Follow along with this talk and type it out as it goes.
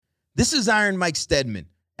This is Iron Mike Stedman,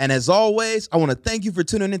 and as always, I want to thank you for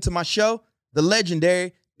tuning into my show, the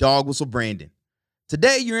legendary Dog Whistle Branding.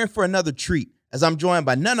 Today, you're in for another treat, as I'm joined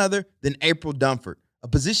by none other than April Dunford, a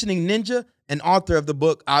positioning ninja and author of the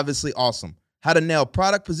book Obviously Awesome: How to Nail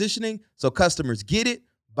Product Positioning so Customers Get It,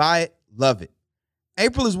 Buy It, Love It.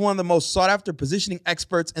 April is one of the most sought-after positioning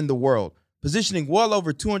experts in the world, positioning well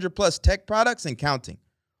over 200 plus tech products and counting.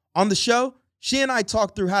 On the show, she and I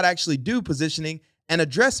talk through how to actually do positioning and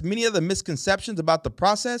address many of the misconceptions about the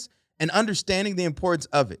process and understanding the importance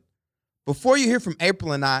of it. Before you hear from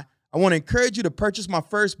April and I want to encourage you to purchase my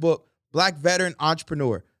first book, Black Veteran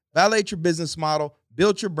Entrepreneur: Validate Your Business Model,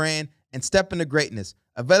 Build Your Brand, and Step into Greatness,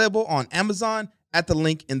 available on Amazon at the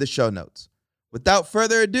link in the show notes. Without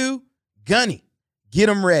further ado, Gunny, get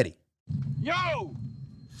them ready. Yo,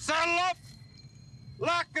 saddle up,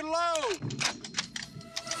 lock and load.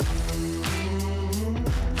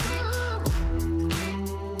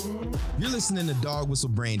 You're listening to Dog Whistle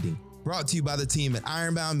Branding, brought to you by the team at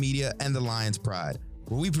Ironbound Media and the Lion's Pride,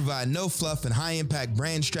 where we provide no fluff and high-impact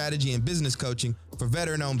brand strategy and business coaching for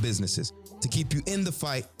veteran-owned businesses to keep you in the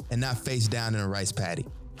fight and not face down in a rice paddy.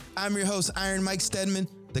 I'm your host, Iron Mike Stedman,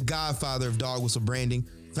 the godfather of Dog Whistle Branding,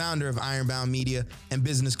 founder of Ironbound Media, and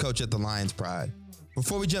business coach at the Lion's Pride.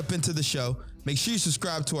 Before we jump into the show, make sure you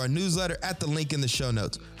subscribe to our newsletter at the link in the show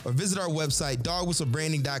notes, or visit our website,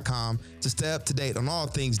 dogwhistlebranding.com, to stay up to date on all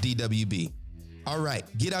things DWB. All right,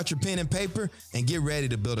 get out your pen and paper and get ready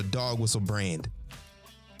to build a dog whistle brand.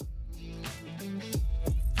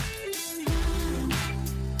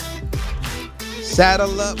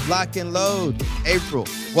 Saddle up, lock and load. April,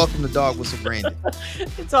 welcome to Dog Whistle Branding.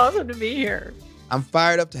 It's awesome to be here. I'm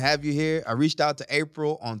fired up to have you here. I reached out to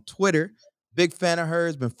April on Twitter. Big fan of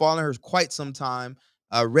hers, been following her quite some time.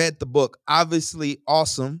 Read the book, Obviously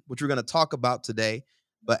Awesome, which we're going to talk about today.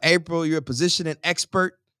 But April, you're a positioning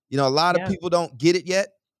expert. You know, a lot of people don't get it yet.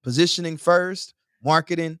 Positioning first,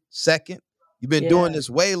 marketing second. You've been doing this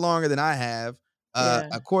way longer than I have.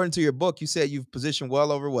 According to your book, you said you've positioned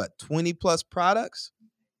well over 20 plus products?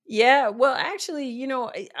 Yeah, well, actually, you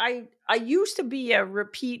know, I used to be a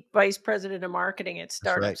repeat vice president of marketing at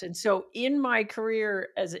startups. Right. And so in my career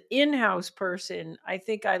as an in-house person, I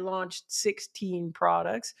think I launched 16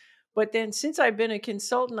 products. But then since I've been a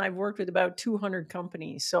consultant, I've worked with about 200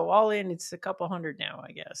 companies. So all in, it's a couple hundred now,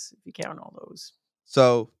 I guess, if you count all those.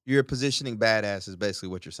 So you're a positioning badass is basically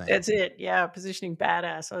what you're saying. That's it. Yeah, positioning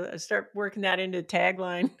badass. I start working that into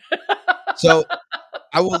tagline. So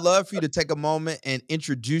I would love for you to take a moment and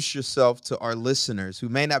introduce yourself to our listeners who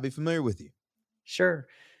may not be familiar with you. Sure.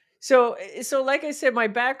 So like I said, my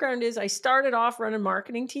background is I started off running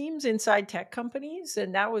marketing teams inside tech companies,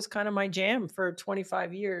 and that was kind of my jam for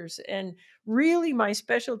 25 years. And really my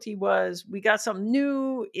specialty was we got something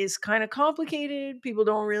new, is kind of complicated, people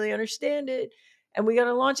don't really understand it, and we got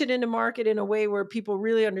to launch it into market in a way where people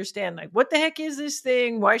really understand, like, what the heck is this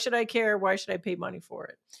thing? Why should I care? Why should I pay money for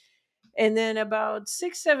it? And then about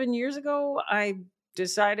 6-7 years ago, I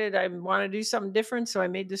decided I want to do something different. So I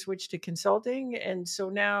made the switch to consulting. And so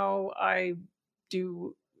now I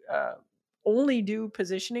do only do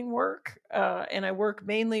positioning work. And I work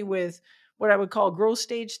mainly with what I would call growth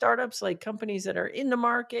stage startups, like companies that are in the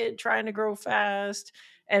market, trying to grow fast.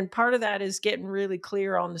 And part of that is getting really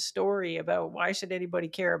clear on the story about why should anybody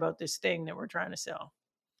care about this thing that we're trying to sell.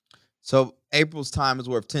 So April's time is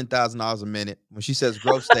worth $10,000 a minute. When she says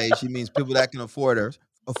growth stage, she means people that can afford her.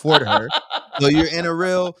 So you're in a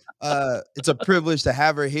real, it's a privilege to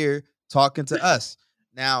have her here talking to us.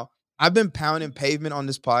 Now, I've been pounding pavement on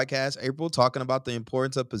this podcast, April, talking about the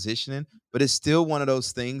importance of positioning, but it's still one of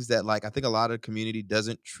those things that, like, I think a lot of the community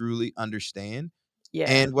doesn't truly understand. Yeah.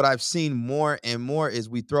 And what I've seen more and more is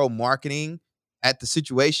we throw marketing at the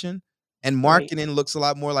situation, and marketing looks a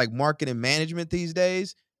lot more like marketing management these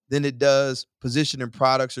days than it does positioning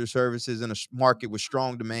products or services in a market with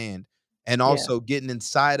strong demand, and also getting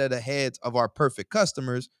inside of the heads of our perfect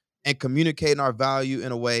customers and communicating our value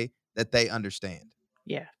in a way that they understand.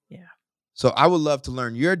 Yeah. So I would love to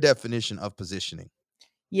learn your definition of positioning.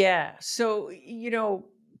 Yeah. So, you know,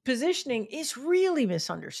 positioning is really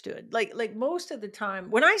misunderstood. Like most of the time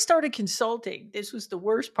when I started consulting, this was the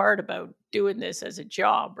worst part about doing this as a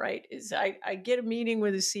job, right? Is I get a meeting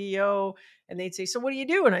with a CEO and they'd say, "So what do you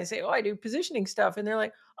do?" And I say, "Oh, I do positioning stuff." And they're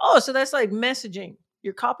like, "Oh, so that's like messaging.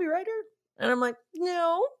 You're a copywriter?" And I'm like,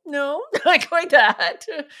 no, not quite that.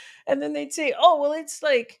 And then they'd say, "Oh, well, it's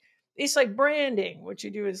like branding. What you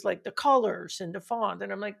do is like the colors and the font."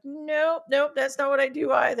 And I'm like, nope, that's not what I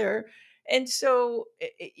do either. And so,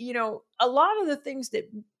 a lot of the things that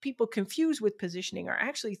people confuse with positioning are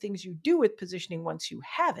actually things you do with positioning once you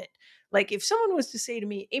have it. Like if someone was to say to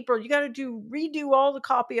me, April, you got to redo all the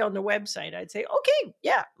copy on the website, I'd say, okay,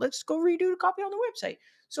 yeah, let's go redo the copy on the website.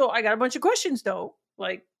 So I got a bunch of questions though,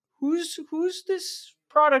 like who's this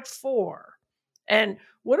product for? And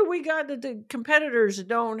what do we got that the competitors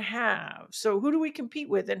don't have? So who do we compete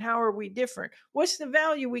with and how are we different? What's the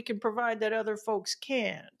value we can provide that other folks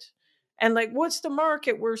can't? And like what's the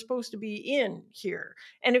market we're supposed to be in here?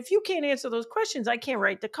 And if you can't answer those questions, I can't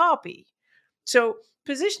write the copy. So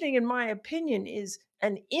positioning, in my opinion, is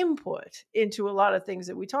an input into a lot of things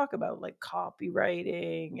that we talk about, like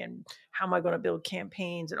copywriting and how am I going to build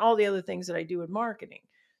campaigns and all the other things that I do in marketing.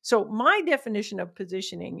 So my definition of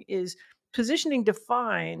positioning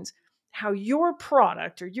defines how your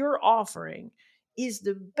product or your offering is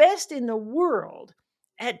the best in the world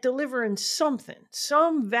at delivering something,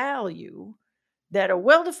 some value that a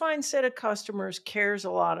well-defined set of customers cares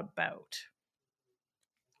a lot about.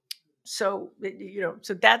 So,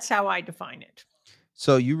 so that's how I define it.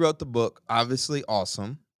 So you wrote the book, obviously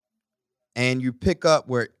awesome, and you pick up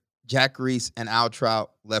where Jack Reese and Al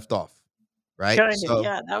Trout left off, right? Kind of, So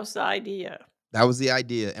yeah, that was the idea. that was the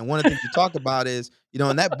idea. And one of the things you talk about is,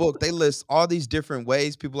 in that book, they list all these different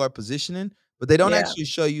ways people are positioning, but they don't Yeah. actually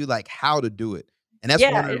show you like how to do it. And that's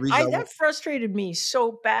Yeah, one of the reasons I want. that frustrated me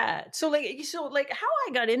so bad. So like how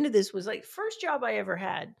I got into this was like first job I ever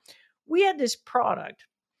had. We had this product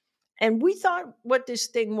and we thought what this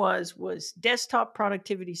thing was desktop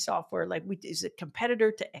productivity software, like we is a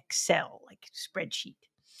competitor to Excel, like spreadsheet.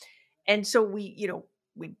 And so we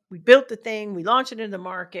built the thing, we launched it in the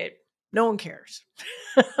market. No one cares.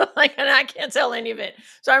 Like, and I can't sell any of it.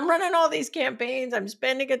 So I'm running all these campaigns. I'm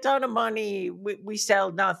spending a ton of money. We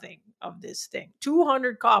sell nothing of this thing.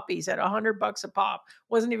 200 copies at $100 a pop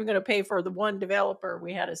wasn't even going to pay for the one developer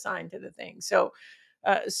we had assigned to the thing. So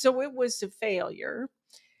it was a failure.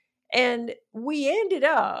 And we ended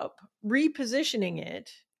up repositioning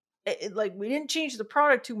it. Like we didn't change the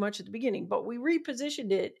product too much at the beginning, but we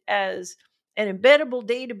repositioned it as an embeddable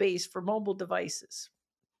database for mobile devices.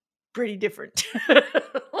 Pretty different.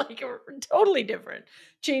 Like totally different.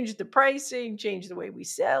 Changed the pricing, changed the way we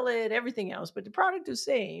sell it, everything else, but the product is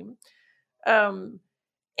the same.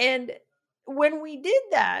 And when we did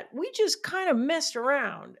that, we just kind of messed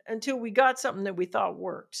around until we got something that we thought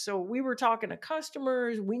worked. So we were talking to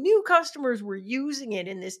customers. We knew customers were using it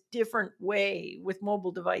in this different way with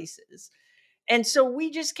mobile devices. And so we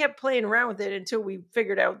just kept playing around with it until we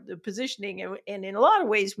figured out the positioning. And in a lot of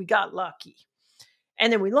ways, we got lucky.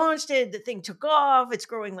 And then we launched it. The thing took off. It's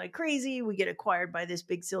growing like crazy. We get acquired by this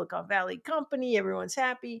big Silicon Valley company. Everyone's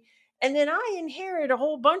happy. And then I inherit a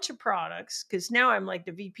whole bunch of products because now I'm like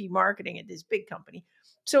the VP marketing at this big company.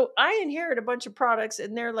 So I inherit a bunch of products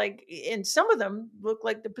and they're like, and some of them look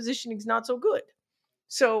like the positioning's not so good.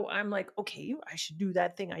 So I'm like, okay, I should do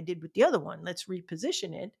that thing I did with the other one. Let's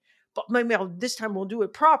reposition it. But maybe this time we'll do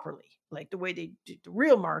it properly, like the way the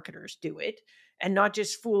real marketers do it, and not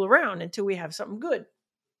just fool around until we have something good.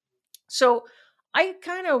 So I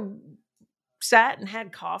kind of sat and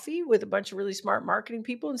had coffee with a bunch of really smart marketing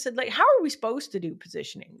people and said, like, how are we supposed to do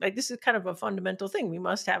positioning? Like, this is kind of a fundamental thing. We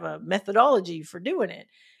must have a methodology for doing it.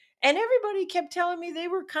 And everybody kept telling me they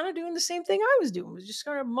were kind of doing the same thing I was doing, was just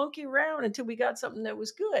kind of monkey around until we got something that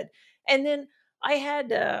was good. And then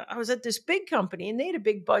I was at this big company and they had a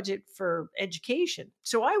big budget for education.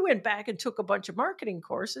 So I went back and took a bunch of marketing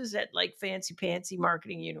courses at like fancy pantsy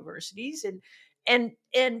marketing universities and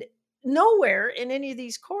nowhere in any of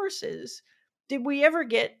these courses did we ever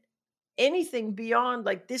get anything beyond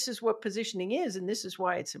like this is what positioning is and this is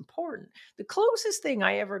why it's important. The closest thing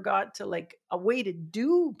I ever got to like a way to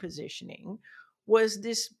do positioning was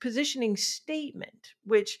this positioning statement,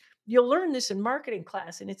 which you'll learn this in marketing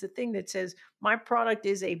class, and it's a thing that says my product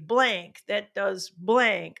is a blank that does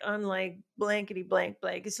blank, unlike blankety blank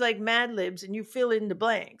blank. It's like Mad Libs and you fill in the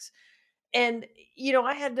blanks. And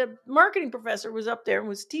I had the marketing professor was up there and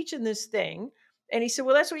was teaching this thing, and he said,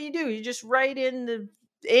 well, that's what you do, you just write in the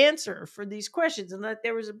answer for these questions, and that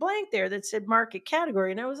there was a blank there that said market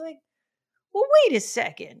category. And I was like, well, wait a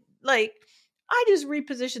second, like I just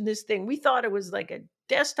repositioned this thing. We thought it was like a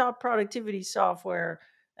desktop productivity software,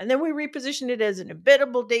 and then we repositioned it as an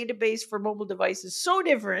embeddable database for mobile devices. So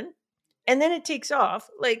different. And then it takes off.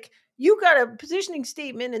 Like you got a positioning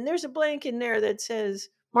statement and there's a blank in there that says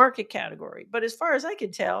market category. But as far as I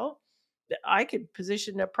could tell, I could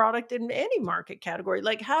position a product in any market category.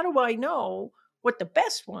 Like, how do I know what the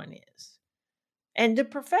best one is? And the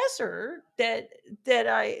professor that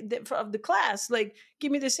of the class, like,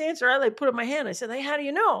 give me this answer. I like put up my hand. I said, like, how do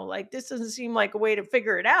you know? Like, this doesn't seem like a way to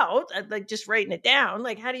figure it out. I'd like just writing it down.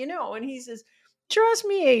 Like, how do you know? And he says, trust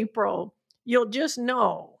me, April, you'll just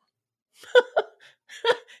know.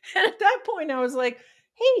 And at that point, I was like,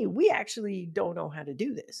 hey, we actually don't know how to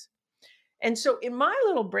do this. And so in my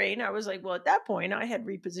little brain, I was like, well, at that point, I had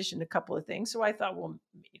repositioned a couple of things. So I thought, well,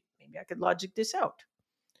 maybe I could logic this out.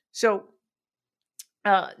 So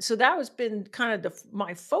so that was been kind of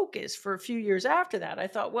my focus for a few years after that. I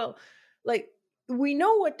thought, well, like, we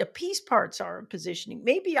know what the piece parts are of positioning.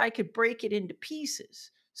 Maybe I could break it into pieces,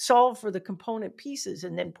 solve for the component pieces,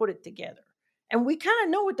 and then put it together. And we kind of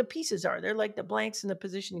know what the pieces are. They're like the blanks in the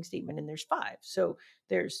positioning statement, and there's five. So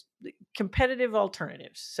there's the competitive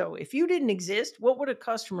alternatives. So if you didn't exist, what would a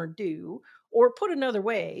customer do? Or put another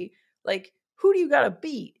way, like, who do you got to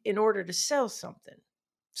beat in order to sell something?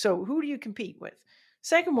 So who do you compete with?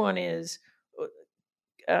 Second one is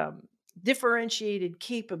um, differentiated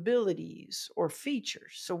capabilities or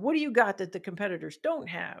features. So, what do you got that the competitors don't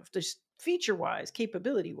have, just feature wise,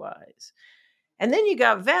 capability wise? And then you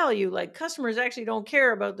got value, like customers actually don't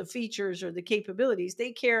care about the features or the capabilities,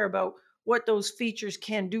 they care about what those features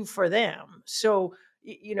can do for them. So,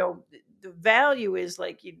 the value is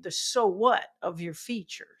like the so what of your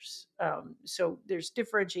features. So there's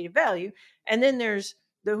differentiated value. And then there's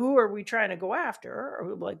the who are we trying to go after?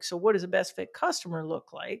 Or like, so what does a best fit customer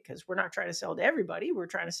look like? Because we're not trying to sell to everybody, we're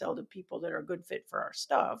trying to sell to people that are a good fit for our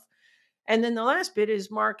stuff. And then the last bit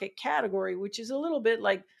is market category, which is a little bit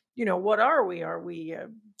like, what are we? Are we a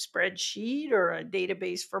spreadsheet or a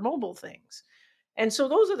database for mobile things? And so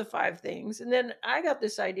those are the five things. And then I got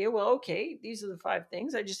this idea, well, okay, these are the five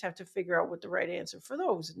things. I just have to figure out what the right answer for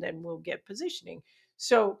those, and then we'll get positioning.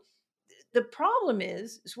 So the problem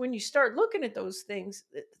is when you start looking at those things,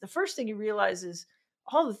 the first thing you realize is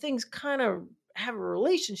all the things kind of have a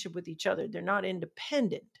relationship with each other. They're not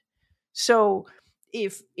independent. So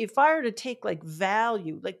if I were to take like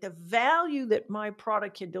value, like the value that my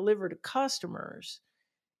product can deliver to customers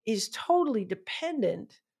is totally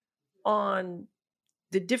dependent on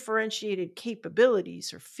the differentiated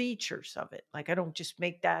capabilities or features of it. Like, I don't just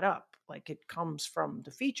make that up. Like, it comes from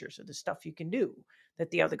the features of the stuff you can do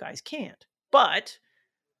that the other guys can't. But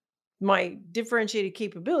my differentiated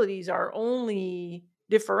capabilities are only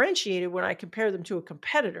differentiated when I compare them to a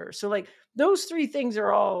competitor. So, like, those three things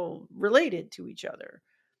are all related to each other.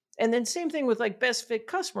 And then same thing with like best fit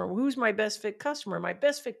customer. Who's my best fit customer? My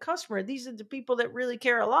best fit customer, these are the people that really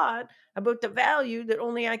care a lot about the value that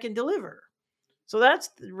only I can deliver. So that's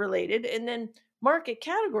related. And then market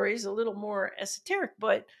category is a little more esoteric,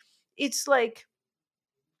 but it's like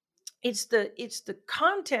it's the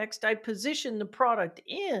context I position the product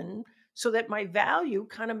in so that my value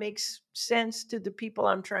kind of makes sense to the people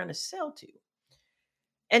I'm trying to sell to.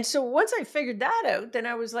 And so once I figured that out, then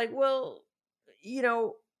I was like, well, you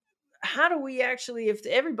know, how do we actually, if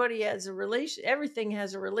everybody has a relation, everything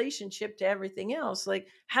has a relationship to everything else, like,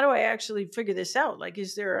 how do I actually figure this out? Like,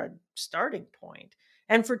 is there a starting point?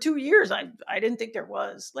 And for 2 years I didn't think there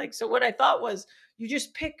was. Like, so what I thought was, you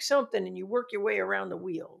just pick something and you work your way around the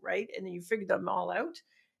wheel, right? And then you figure them all out.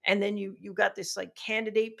 And then you got this like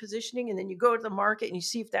candidate positioning, and then you go to the market and you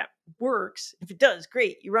see if that works. If it does,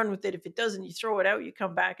 great, you run with it. If it doesn't, you throw it out, you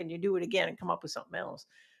come back and you do it again and come up with something else.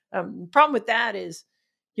 The problem with that is,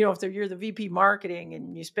 if you're the VP marketing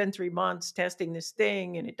and you spend 3 months testing this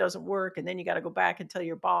thing and it doesn't work, and then you got to go back and tell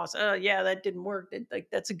your boss, oh yeah, that didn't work. Like,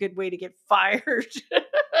 that's a good way to get fired.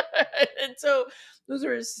 And so those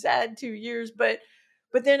are a sad 2 years. But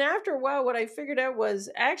then after a while, what I figured out was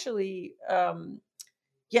actually,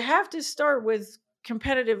 you have to start with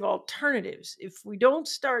competitive alternatives. If we don't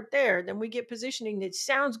start there, then we get positioning that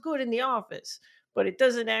sounds good in the office, but it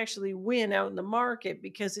doesn't actually win out in the market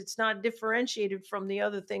because it's not differentiated from the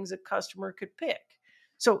other things a customer could pick.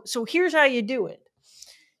 So here's how you do it.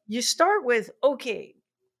 You start with, okay,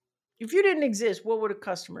 if you didn't exist, what would a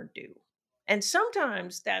customer do? And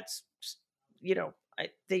sometimes that's,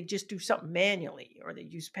 they just do something manually, or they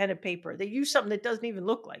use pen and paper. They use something that doesn't even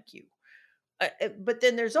look like you. But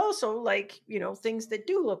then there's also, like, things that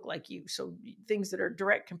do look like you. So things that are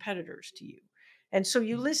direct competitors to you. And so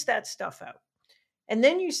you list that stuff out. And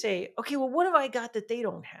then you say, okay, well, what have I got that they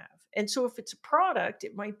don't have? And so if it's a product,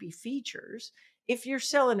 it might be features. If you're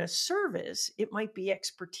selling a service, it might be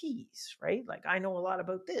expertise, right? Like, I know a lot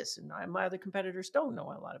about this, and my other competitors don't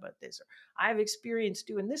know a lot about this. Or I have experience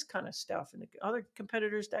doing this kind of stuff, and the other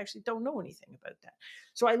competitors actually don't know anything about that.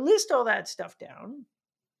 So I list all that stuff down.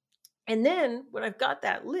 And then when I've got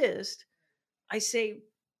that list, I say,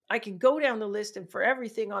 I can go down the list, and for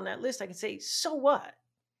everything on that list, I can say, so what?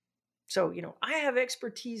 So, I have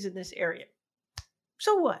expertise in this area.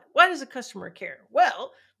 So what? Why does a customer care?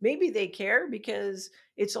 Well, maybe they care because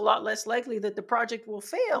it's a lot less likely that the project will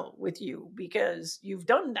fail with you because you've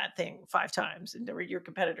done that thing 5 times and your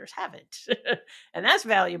competitors haven't. And that's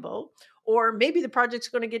valuable. Or maybe the project's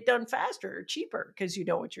going to get done faster or cheaper because you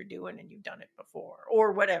know what you're doing and you've done it before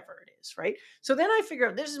or whatever it is, right? So then I figure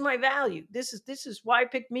out this is my value. This is why I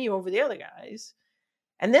picked me over the other guys.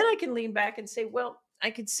 And then I can lean back and say, well, I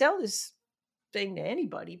could sell this thing to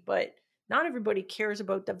anybody, but not everybody cares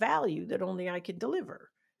about the value that only I can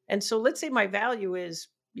deliver. And so let's say my value is,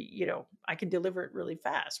 I can deliver it really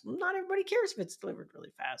fast. Well, not everybody cares if it's delivered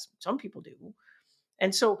really fast. Some people do.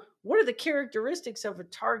 And so, what are the characteristics of a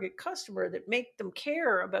target customer that make them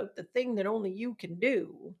care about the thing that only you can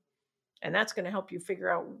do? And that's going to help you figure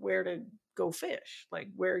out where to go fish, like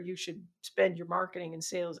where you should spend your marketing and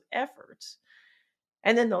sales efforts.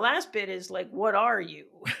 And then the last bit is like, what are you?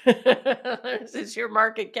 This is your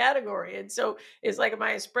market category. And so it's like, am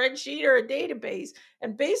I a spreadsheet or a database?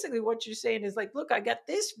 And basically, what you're saying is like, look, I got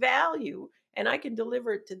this value and I can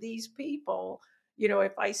deliver it to these people.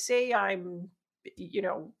 If I say I'm, you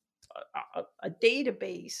know, a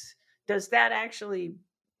database, does that actually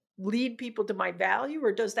lead people to my value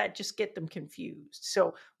or does that just get them confused?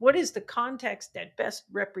 So, what is the context that best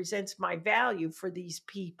represents my value for these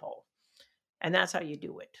people? And that's how you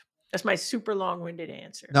do it. That's my super long-winded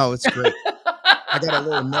answer. No, it's great. I got a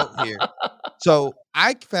little note here. So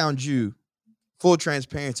I found you, full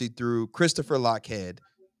transparency, through Christopher Lockhead,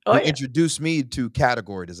 Oh, who yeah. introduced me to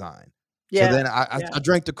category design. So Yeah. then I Yeah.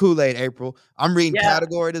 drank the Kool-Aid, April. I'm reading Yeah.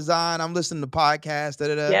 category design. I'm listening to podcasts,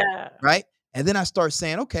 Yeah. right? And then I start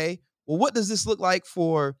saying, okay, well, what does this look like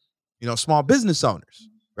for, small business owners,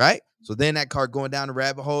 right? So then that card going down the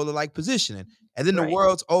rabbit hole of like positioning. And then the Right.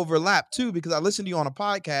 worlds overlap too, because I listened to you on a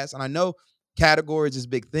podcast and I know categories is a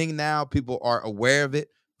big thing now. People are aware of it.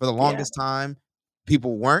 For the Yeah. longest time,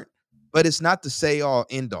 people weren't, but it's not the say all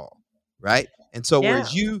end all, right? And so Yeah.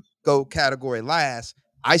 whereas you go category last,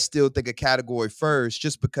 I still think a category first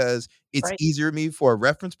just because it's Right. easier to me for a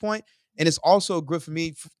reference point. And it's also good for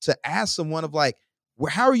me to ask someone of like,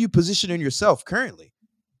 how are you positioning yourself currently?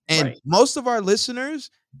 And Right. most of our listeners,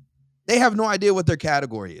 they have no idea what their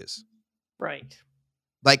category is, Right.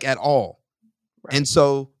 like at all. Right. And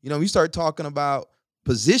so, we start talking about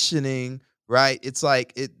positioning, right? It's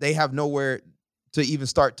like they have nowhere to even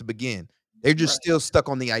start to begin. They're just Right. still stuck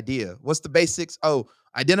on the idea. What's the basics? Oh,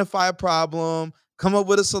 identify a problem, come up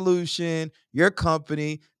with a solution, your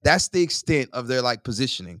company. That's the extent of their like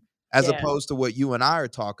positioning, as Yeah. opposed to what you and I are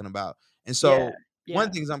talking about. And Yeah. so, one Yeah. of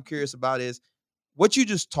the things I'm curious about is what you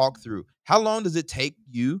just talked through. How long does it take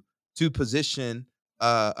you to position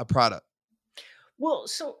a product? Well,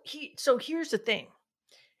 so here's the thing.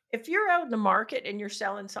 If you're out in the market and you're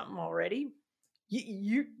selling something already,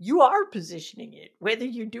 you are positioning it, whether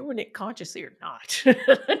you're doing it consciously or not.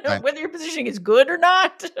 Right. Whether your positioning is good or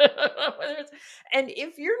not. And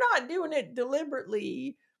if you're not doing it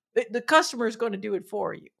deliberately, the customer is going to do it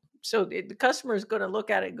for you. So the customer is going to look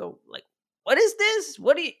at it and go like, "What is this?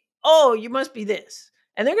 What do you? Oh, you must be this,"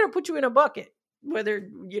 and they're going to put you in a bucket, whether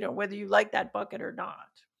you like that bucket or not.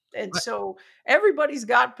 And Right. so everybody's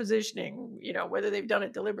got positioning, whether they've done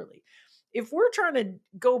it deliberately. If we're trying to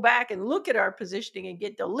go back and look at our positioning and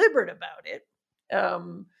get deliberate about it,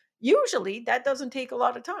 usually that doesn't take a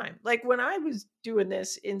lot of time. Like when I was doing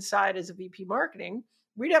this inside as a VP marketing,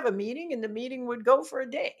 we'd have a meeting and the meeting would go for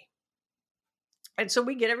a day. And so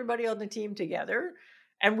we get everybody on the team together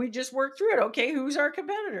and we just work through it. Okay, who's our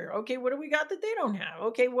competitor? Okay, what do we got that they don't have?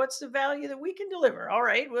 Okay, what's the value that we can deliver? All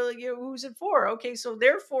right, well, who's it for? Okay, so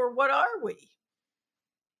therefore, what are we?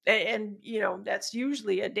 And that's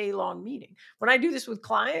usually a day long meeting. When I do this with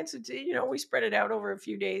clients, it's we spread it out over a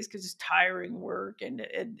few days because it's tiring work, and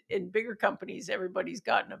in bigger companies, everybody's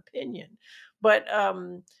got an opinion. But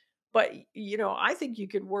I think you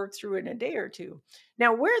could work through it in a day or two.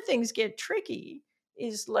 Now, where things get tricky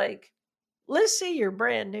is like, let's say you're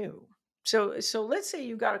brand new. So let's say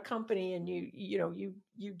you got a company and you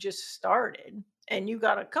just started and you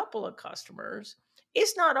got a couple of customers.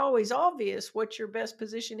 It's not always obvious what your best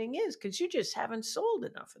positioning is because you just haven't sold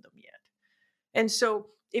enough of them yet. And so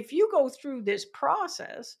if you go through this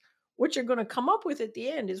process, what you're going to come up with at the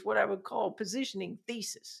end is what I would call positioning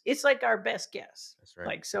thesis. It's like our best guess. That's right.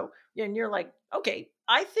 Like, so, and you're like, okay,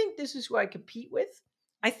 I think this is who I compete with.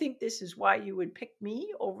 I think this is why you would pick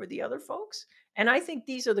me over the other folks. And I think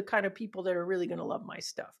these are the kind of people that are really going to love my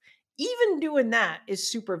stuff. Even doing that is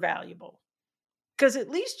super valuable because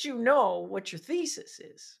at least you know what your thesis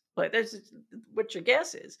is. Like that's just what your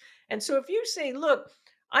guess is. And so if you say, look,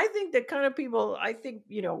 I think the kind of people, I think,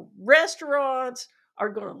 restaurants are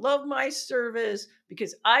going to love my service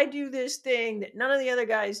because I do this thing that none of the other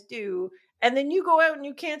guys do. And then you go out and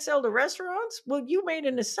you can't sell to restaurants. Well, you made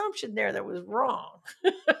an assumption there that was wrong.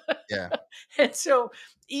 Yeah. And so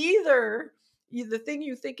either the thing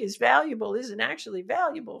you think is valuable isn't actually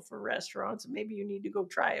valuable for restaurants. And maybe you need to go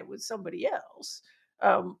try it with somebody else.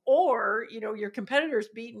 Or your competitor's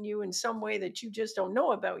beating you in some way that you just don't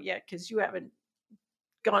know about yet because you haven't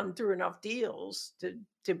gone through enough deals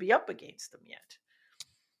to be up against them yet.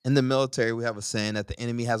 In the military, we have a saying that the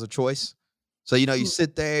enemy has a choice. So, you Mm.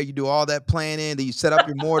 sit there, you do all that planning, then you set up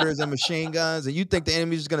your mortars and machine guns, and you think the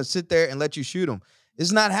enemy is going to sit there and let you shoot them.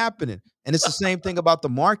 It's not happening. And it's the same thing about the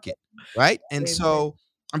market, right? And Amen. so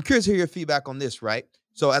I'm curious to hear your feedback on this, right?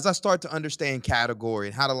 So as I start to understand category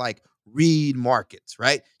and how to like read markets,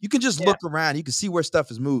 right? You can just Yeah. look around, you can see where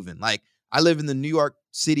stuff is moving. Like I live in the New York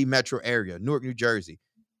City metro area, Newark, New Jersey.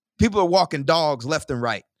 People are walking dogs left and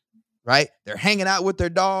right? They're hanging out with their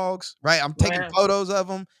dogs, right? I'm taking Wow. photos of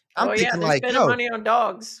them. I'm Oh yeah, thinking they're like, spending yo, money on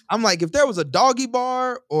dogs. I'm like, if there was a doggy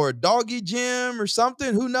bar or a doggy gym or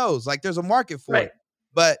something, who knows? Like, there's a market for Right. it.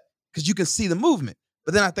 But because you can see the movement.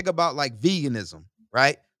 But then I think about like veganism,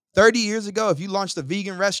 right? 30 years ago, if you launched a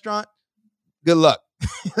vegan restaurant, good luck.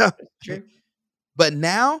 True. But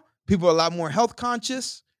now people are a lot more health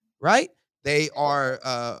conscious, right? They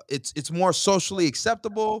are it's more socially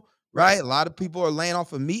acceptable, Right. right? A lot of people are laying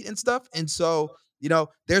off of meat and stuff. And so,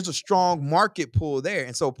 there's a strong market pull there.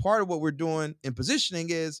 And so part of what we're doing in positioning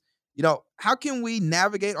is, how can we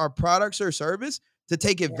navigate our products or service to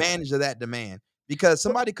take Yeah. advantage of that demand? Because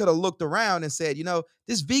Well, somebody could have looked around and said,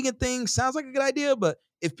 this vegan thing sounds like a good idea, but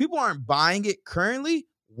if people aren't buying it currently,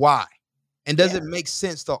 why? And does yeah. it make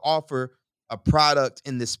sense to offer a product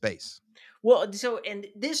in this space? Well, so and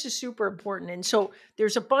this is super important. And so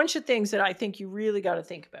there's a bunch of things that I think you really got to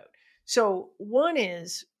think about. So one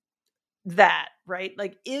is that, right?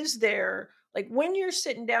 Like, is there, like, when you're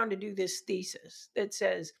sitting down to do this thesis that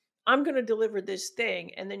says, I'm going to deliver this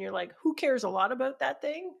thing, and then you're like, who cares a lot about that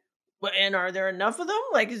thing? And are there enough of them?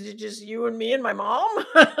 Like, is it just you and me and my mom?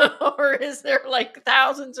 Or is there like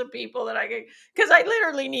thousands of people that I can, because I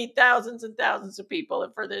literally need thousands and thousands of people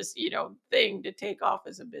for this, thing to take off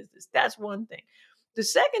as a business. That's one thing. The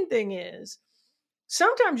second thing is,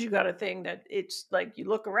 sometimes you got a thing that it's like you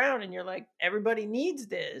look around and you're like, everybody needs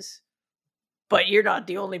this, but you're not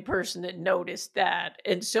the only person that noticed that,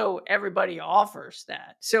 and so everybody offers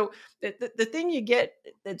that. So the thing you get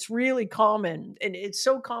that's really common, and it's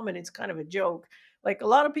so common it's kind of a joke, like a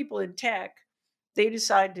lot of people in tech, they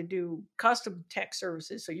decide to do custom tech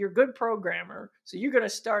services. So you're a good programmer, so you're going to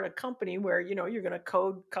start a company where you're going to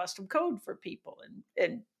code custom code for people,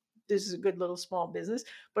 and this is a good little small business.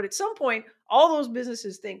 But at some point all those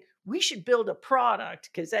businesses think we should build a product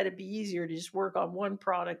because that'd be easier to just work on one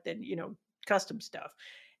product than custom stuff.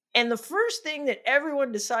 And the first thing that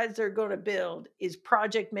everyone decides they're going to build is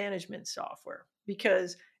project management software,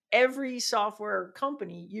 because every software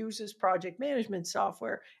company uses project management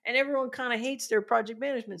software and everyone kind of hates their project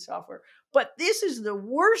management software. But this is the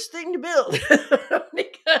worst thing to build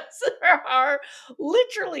because there are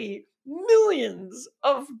literally millions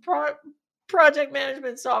of project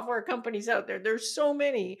management software companies out there. There's so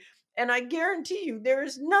many, and I guarantee you, there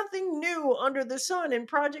is nothing new under the sun in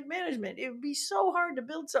project management. It would be so hard to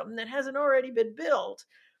build something that hasn't already been built.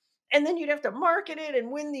 And then you'd have to market it and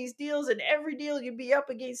win these deals. And every deal you'd be up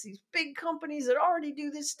against these big companies that already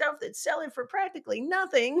do this stuff that sell it for practically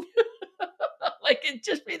nothing. Like, it'd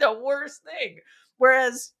just be the worst thing.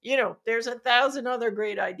 Whereas, there's 1,000 other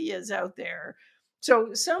great ideas out there.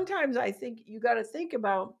 So sometimes I think you got to think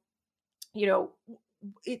about, you know,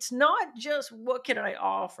 it's not just what can I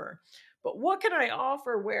offer, but what can I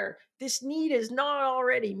offer where this need is not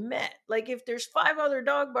already met? Like, if there's 5 other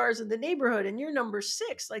dog bars in the neighborhood and you're number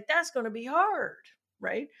 6, like, that's going to be hard,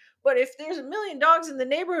 right? But if there's a million dogs in the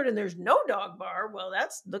neighborhood and there's no dog bar, well,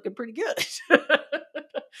 that's looking pretty good.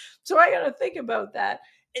 So I got to think about that.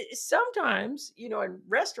 Sometimes, and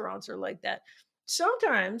restaurants are like that.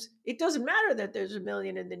 Sometimes it doesn't matter that there's a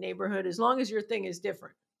million in the neighborhood as long as your thing is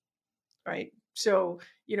different, right? So,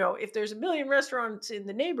 if there's a million restaurants in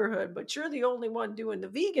the neighborhood, but you're the only one doing the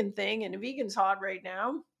vegan thing and the vegan's hot right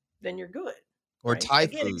now, then you're good, Or right? Thai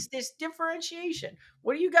Again, food? it's this differentiation.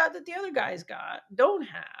 What do you got that the other guys don't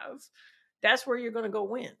have? That's where you're going to go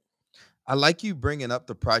win. I like you bringing up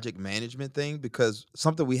the project management thing because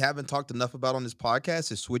something we haven't talked enough about on this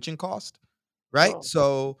podcast is switching cost, right? Oh,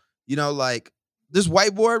 So, like this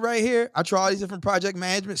whiteboard right here, I try all these different project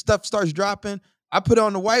management stuff starts dropping. I put it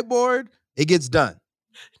on the whiteboard, it gets done.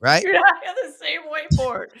 right? You're not on the same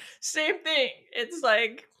whiteboard. Same thing. It's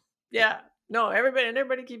like, yeah. No,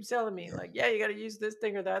 everybody keeps telling me, like, yeah, you got to use this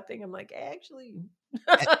thing or that thing. I'm like, actually.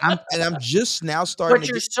 And I'm just now starting But to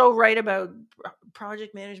you're get. so right about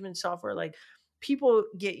project management software. Like, people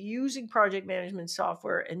get using project management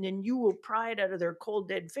software, and then you will pry it out of their cold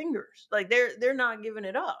dead fingers. Like, they're not giving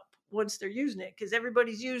it up once they're using it, because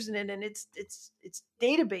everybody's using it, and it's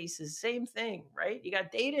databases, same thing, right? You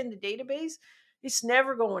got data in the database, it's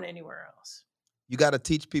never going anywhere else. You got to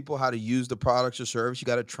teach people how to use the products or service. You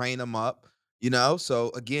got to train them up, you know?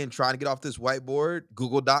 So again, trying to get off this whiteboard,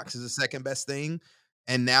 Google Docs is the second best thing.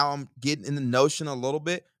 And now I'm getting in the notion a little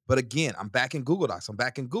bit. But again, I'm back in Google Docs. I'm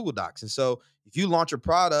back in Google Docs. And so if you launch a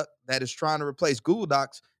product that is trying to replace Google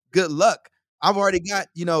Docs, good luck. I've already got,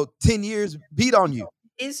 10 years beat on you.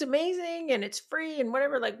 It's amazing and it's free and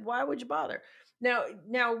whatever. Like, why would you bother? Now,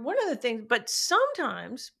 one of the things, but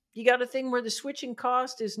sometimes you got a thing where the switching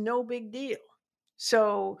cost is no big deal.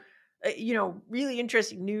 So, really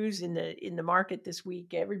interesting news in the market this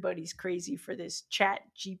week. Everybody's crazy for this Chat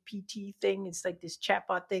GPT thing. It's like this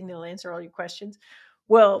chatbot thing that'll answer all your questions.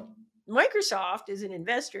 Well, Microsoft is an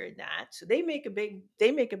investor in that, so they make a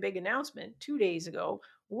big announcement 2 days ago.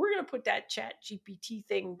 We're going to put that Chat GPT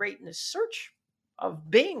thing right in the search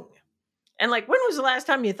of Bing. And like, when was the last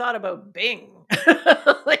time you thought about Bing?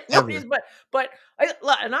 Like, nobody's, Ever. but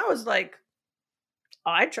I was like,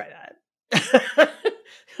 oh, I'd try that.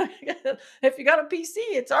 If you got a PC,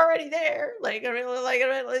 it's already there. Like,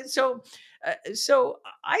 so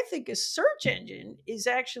I think a search engine is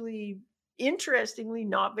actually, interestingly,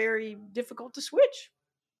 not very difficult to switch.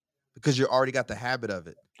 Because you already got the habit of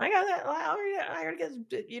it. I got that. I already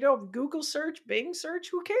get, Google search, Bing search.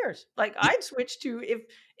 Who cares? Like, Y- I'd switch to,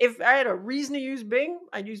 if I had a reason to use Bing,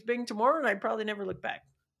 I'd use Bing tomorrow, and I'd probably never look back.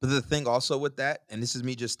 But the thing also with that, and this is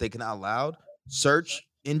me just thinking out loud, search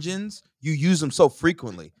engines, you use them so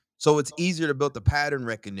frequently. So it's easier to build the pattern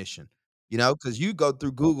recognition, because you go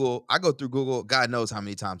through Google, I go through Google, God knows how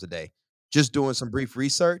many times a day, just doing some brief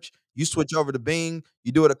research. You switch over to Bing,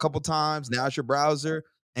 you do it a couple times, now it's your browser,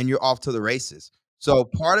 and you're off to the races. So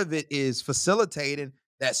part of it is facilitating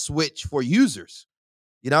that switch for users,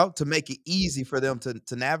 to make it easy for them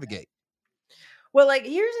to navigate. Well, like,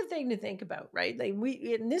 here's the thing to think about, right? Like,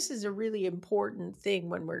 and this is a really important thing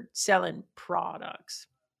when we're selling products.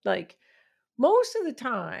 Like, most of the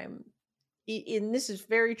time, and this is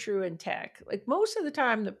very true in tech, like, most of the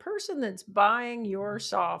time, the person that's buying your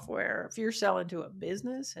software, if you're selling to a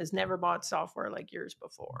business, has never bought software like yours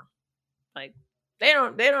before. Like, they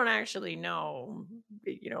don't actually know,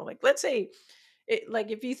 like, let's say,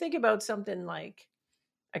 like, if you think about something like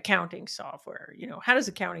accounting software. How does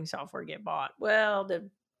accounting software get bought? Well, the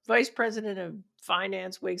vice president of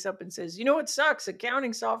finance wakes up and says, "What sucks?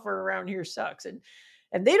 Accounting software around here sucks." And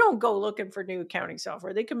they don't go looking for new accounting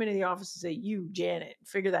software. They come into the office and say, "You, Janet,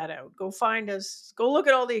 figure that out. Go find us. Go look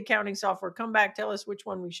at all the accounting software. Come back, tell us which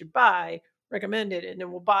one we should buy, recommend it, and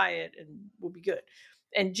then we'll buy it and we'll be good."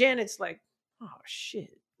 And Janet's like, "Oh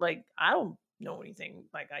shit. Like, I don't know anything.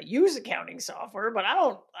 Like, I use accounting software, but I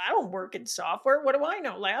don't work in software. What do I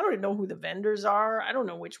know? Like, I don't even know who the vendors are. I don't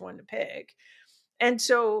know which one to pick." And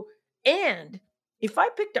so, and if I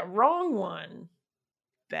picked a wrong one,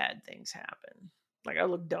 bad things happen. Like, I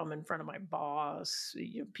look dumb in front of my boss.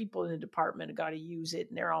 People in the department have got to use it,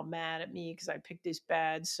 and they're all mad at me because I picked this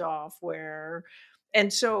bad software.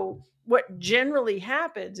 And so, what generally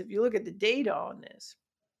happens, if you look at the data on this,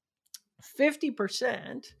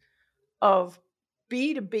 50% of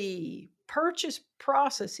B2B purchase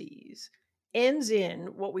processes ends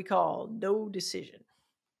in what we call no decision.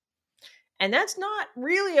 And that's not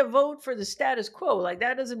really a vote for the status quo. Like,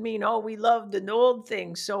 that doesn't mean, oh, we love the old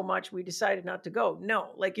thing so much we decided not to go. No,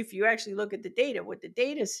 like, if you actually look at the data, what the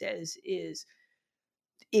data says is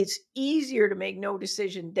it's easier to make no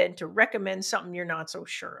decision than to recommend something you're not so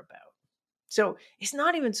sure about. So it's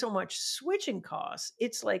not even so much switching costs.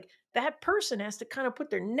 It's like that person has to kind of put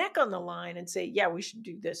their neck on the line and say, yeah, we should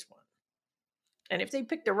do this one. And if they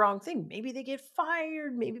pick the wrong thing, maybe they get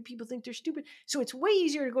fired. Maybe people think they're stupid. So it's way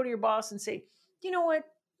easier to go to your boss and say, you know what?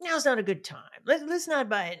 Now's not a good time. Let's not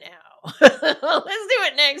buy it now. Let's do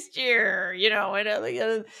it next year,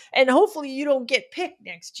 and hopefully you don't get picked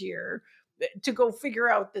next year to go figure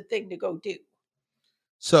out the thing to go do.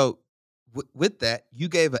 So, with that, you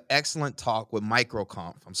gave an excellent talk with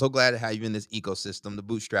Microconf. I'm so glad to have you in this ecosystem, the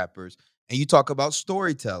bootstrappers, and you talk about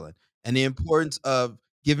storytelling and the importance of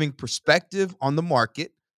giving perspective on the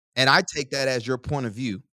market. And I take that as your point of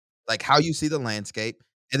view, like how you see the landscape,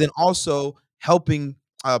 and then also helping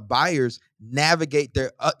buyers navigate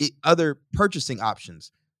their other purchasing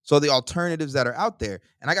options. So the alternatives that are out there.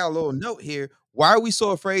 And I got a little note here. Why are we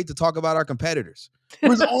so afraid to talk about our competitors?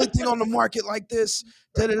 We're the only thing on the market like this.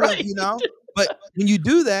 Da-da-da, Right. But when you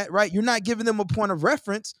do that, right, you're not giving them a point of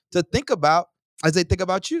reference to think about as they think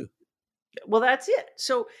about you. Well, that's it.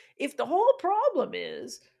 So if the whole problem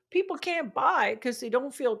is people can't buy because they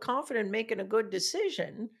don't feel confident making a good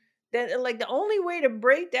decision, then like the only way to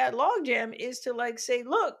break that logjam is to like say,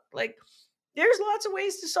 look, like there's lots of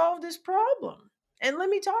ways to solve this problem. And let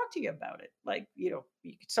me talk to you about it. Like, you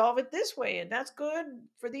could solve it this way, and that's good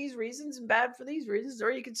for these reasons and bad for these reasons,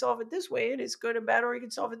 or you can solve it this way and it's good and bad, or you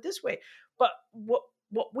can solve it this way. But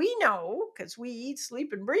what we know, because we eat,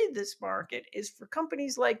 sleep, and breathe this market, is for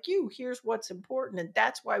companies like you, here's what's important, and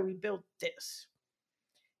that's why we built this.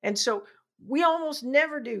 And so we almost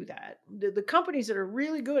never do that. The companies that are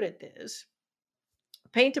really good at this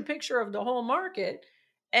paint a picture of the whole market,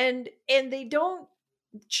 and they don't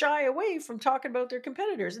shy away from talking about their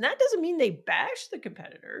competitors. And that doesn't mean they bash the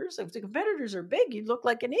competitors. If the competitors are big, you'd look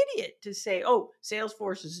like an idiot to say, oh,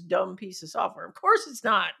 Salesforce is a dumb piece of software. Of course it's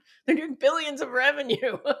not. They're doing billions of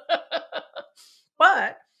revenue.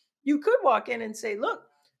 But you could walk in and say, look,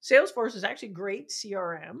 Salesforce is actually great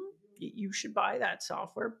CRM. You should buy that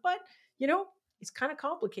software. But, it's kind of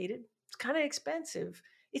complicated. It's kind of expensive.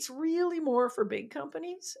 It's really more for big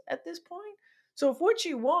companies at this point. So if what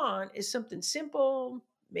you want is something simple,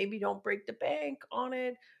 maybe don't break the bank on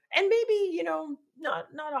it, and maybe,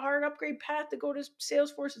 not a hard upgrade path to go to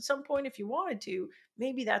Salesforce at some point if you wanted to,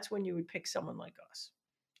 maybe that's when you would pick someone like us.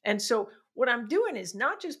 And so what I'm doing is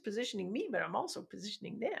not just positioning me, but I'm also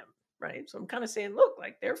positioning them, right? So I'm kind of saying, look,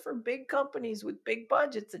 like they're for big companies with big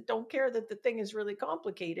budgets that don't care that the thing is really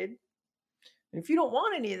complicated. And if you don't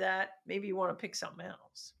want any of that, maybe you want to pick something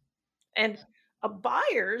else. And a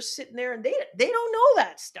buyer's sitting there and they don't know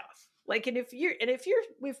that stuff. Like, and if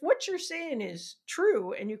what you're saying is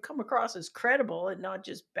true and you come across as credible and not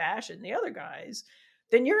just bashing the other guys,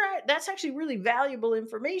 then that's actually really valuable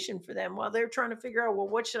information for them while they're trying to figure out, well,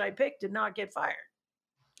 what should I pick to not get fired?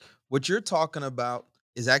 What you're talking about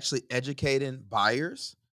is actually educating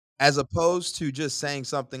buyers as opposed to just saying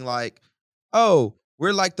something like, "Oh,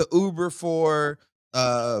 we're like the Uber for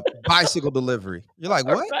bicycle delivery." You're like,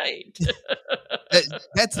 All "What?" right. That,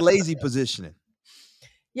 that's lazy positioning.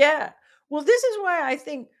 Yeah. Well, this is why I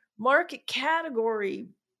think market category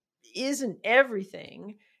isn't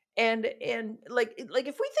everything. And like if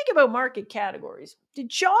we think about market categories, the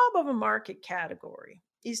job of a market category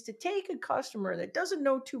is to take a customer that doesn't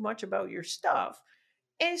know too much about your stuff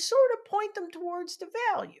and sort of point them towards the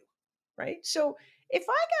value, right? So if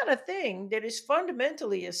I got a thing that is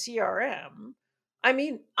fundamentally a CRM, I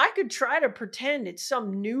mean, I could try to pretend it's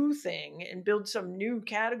some new thing and build some new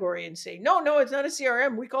category and say, no, no, it's not a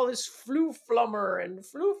CRM. We call this flu flummer, and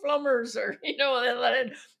flu flummers are,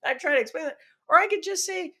 and I try to explain that. Or I could just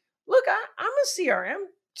say, look, I'm a CRM.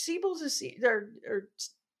 Siebel's a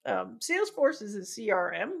Salesforce is a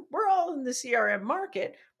CRM. We're all in the CRM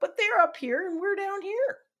market, but they're up here and we're down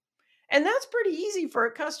here. And that's pretty easy for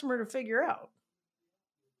a customer to figure out.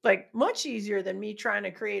 Like much easier than me trying to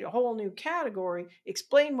create a whole new category,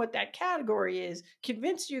 explain what that category is,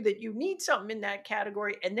 convince you that you need something in that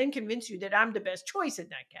category, and then convince you that I'm the best choice in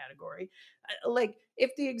that category. Like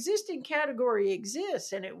if the existing category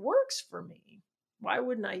exists and it works for me, why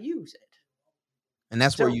wouldn't I use it? And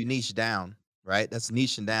that's where So you niche down, right? That's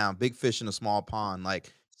niching down, big fish in a small pond,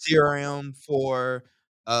 like CRM for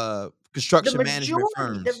the construction management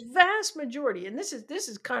majority, the firms. vast majority, and this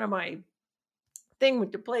is kind of my thing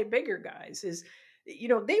with the play bigger guys is,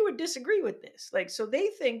 they would disagree with this. Like, so they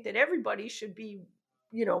think that everybody should be,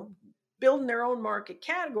 you know, building their own market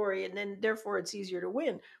category and then therefore it's easier to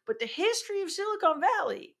win. But the history of Silicon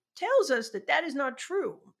Valley tells us that that is not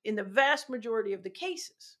true in the vast majority of the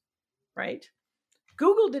cases, right?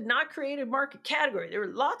 Google did not create a market category. There were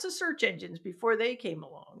lots of search engines before they came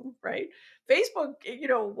along, right? Facebook,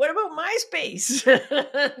 what about MySpace?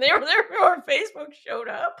 They were there before Facebook showed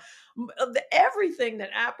up. Everything that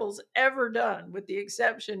Apple's ever done, with the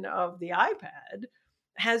exception of the iPad,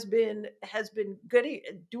 has been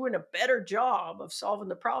doing a better job of solving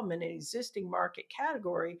the problem in an existing market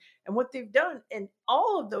category. And what they've done in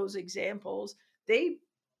all of those examples, they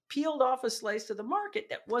peeled off a slice of the market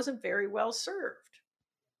that wasn't very well served.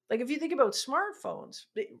 Like if you think about smartphones,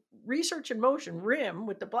 the research in motion, RIM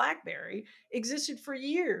with the BlackBerry existed for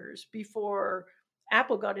years before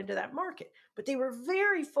Apple got into that market. But they were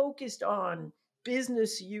very focused on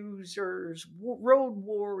business users, road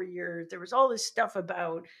warriors. There was all this stuff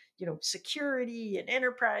about, security and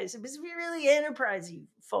enterprise. It was really enterprisey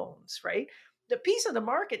phones, right? The piece of the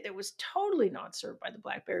market that was totally not served by the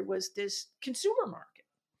BlackBerry was this consumer market.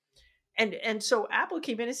 And so Apple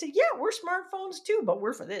came in and said, yeah, we're smartphones too, but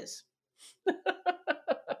we're for this.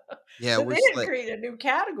 Yeah, So we're they didn't slick. create a new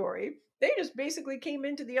category. They just basically came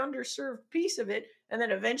into the underserved piece of it and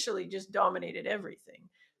then eventually just dominated everything.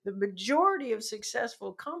 The majority of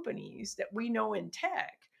successful companies that we know in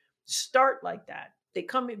tech start like that. They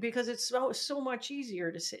come in because it's so much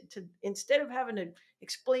easier to say, to instead of having to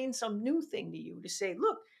explain some new thing to you, to say,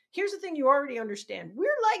 look, here's the thing you already understand. We're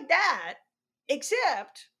like that,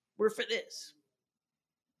 except we're for this.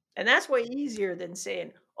 And that's way easier than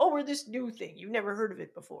saying, "Oh, we're this new thing. You've never heard of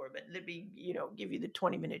it before, but let me, give you the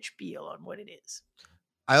 20-minute spiel on what it is."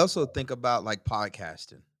 I also think about like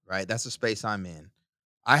podcasting, right? That's the space I'm in.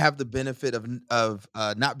 I have the benefit of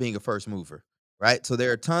not being a first mover, right? So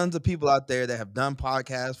there are tons of people out there that have done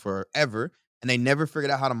podcasts forever and they never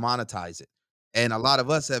figured out how to monetize it. And a lot of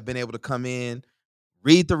us have been able to come in,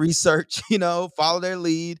 read the research, follow their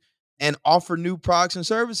lead and offer new products and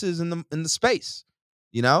services in the space,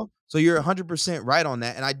 So you're 100% right on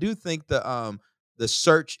that. And I do think the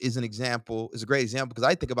search is a great example because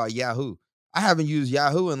I think about Yahoo. I haven't used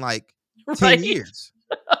Yahoo in like 10 Right? years.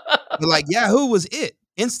 But like Yahoo was it.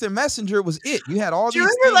 Instant Messenger was it. You had all Do you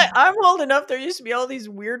these remember, things. like, I'm old enough, there used to be all these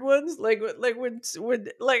weird ones, like when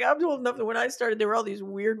like, I'm old enough that when I started, there were all these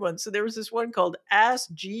weird ones. So there was this one called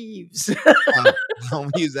Ask Jeeves. Oh,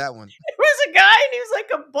 don't use that one. It was a guy and he was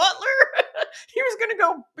like a butler. He was gonna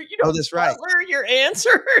go, Oh, that's right. butler your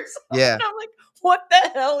answers. Yeah. And I'm like, what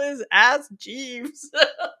the hell is Ask Jeeves?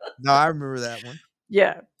 No, I remember that one.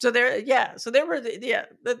 Yeah. So there were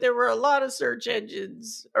that there were a lot of search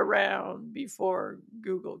engines around before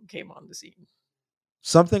Google came on the scene.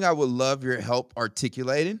 Something I would love your help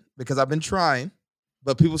articulating because I've been trying,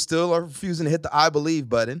 but people still are refusing to hit the I believe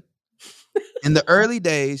button. In the early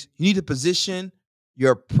days, you need to position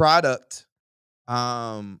your product.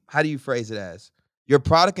 How do you phrase it as? Your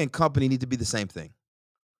product and company need to be the same thing.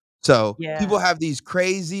 So people Yeah. have these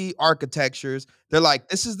crazy architectures. They're like,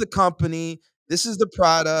 this is the company, this is the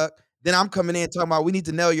product. Then I'm coming in talking about we need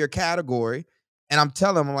to nail your category. And I'm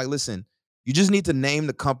telling them, I'm like, listen, you just need to name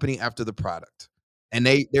the company after the product. And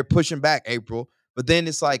they're pushing back, April. But then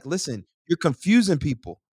it's like, listen, you're confusing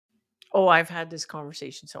people. Oh, I've had this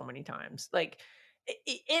conversation so many times. Like,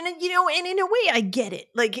 and in a way, I get it.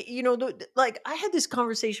 Like, like I had this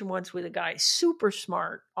conversation once with a guy, super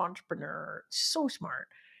smart entrepreneur, so smart,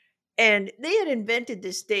 and they had invented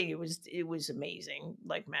this thing. It was amazing,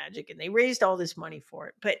 like magic, and they raised all this money for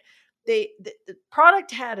it. But the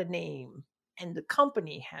product had a name, and the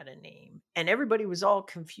company had a name, and everybody was all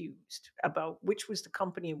confused about which was the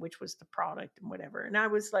company and which was the product and whatever. And I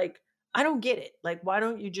was like, I don't get it. Like, why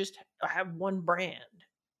don't you just have one brand?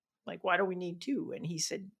 Like, why do we need two? And he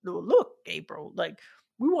said, "Well, look, April, like,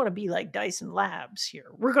 we want to be like Dyson Labs here.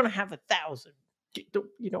 We're going to have 1,000.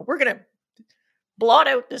 We're going to blot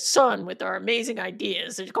out the sun with our amazing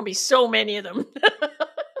ideas. There's going to be so many of them."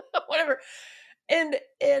 Whatever. And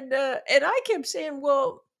I kept saying,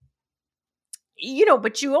 well,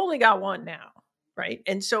 but you only got one now, right?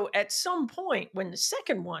 And so at some point when the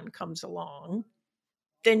second one comes along,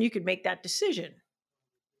 then you could make that decision.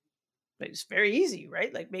 It's very easy,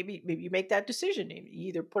 right? Like maybe you make that decision. You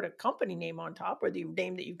either put a company name on top, or the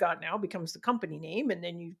name that you've got now becomes the company name, and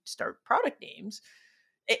then you start product names.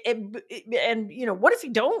 And what if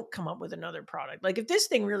you don't come up with another product? Like if this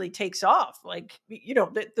thing really takes off, like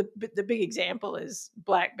the big example is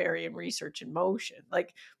BlackBerry and Research in Motion.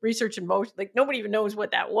 Like Research in Motion, like nobody even knows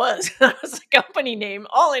what that was. That was a company name.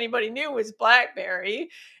 All anybody knew was BlackBerry.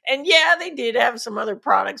 And yeah, they did have some other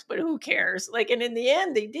products, but who cares? Like, and in the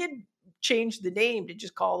end, they did change the name to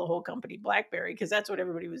just call the whole company BlackBerry because that's what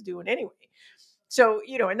everybody was doing anyway. So,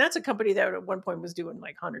 and that's a company that at one point was doing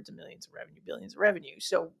like hundreds of millions of revenue, billions of revenue.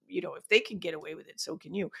 So, if they can get away with it, so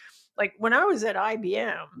can you. Like when I was at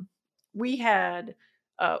IBM, we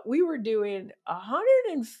were doing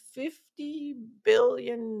 150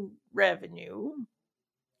 billion revenue.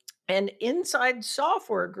 And inside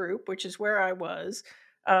software group, which is where I was,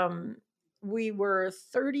 we were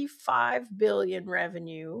 35 billion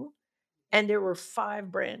revenue, and there were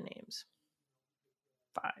 5 brand names.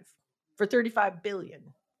 5 for 35 billion,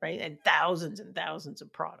 right? And thousands of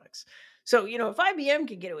products. So, if IBM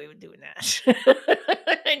can get away with doing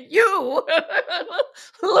that, and you,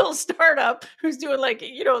 a little startup who's doing like,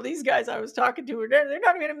 these guys I was talking to, they're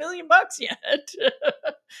not even $1 million yet.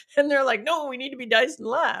 And they're like, no, we need to be Dyson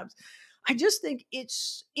Labs. I just think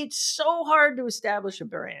it's so hard to establish a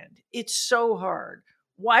brand. It's so hard.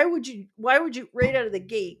 Why would you right out of the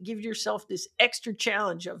gate give yourself this extra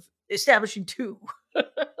challenge of establishing two.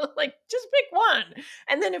 Like, just pick one.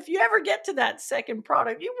 And then if you ever get to that second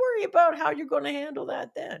product, you worry about how you're going to handle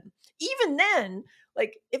that then. Even then,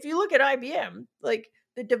 like if you look at IBM, like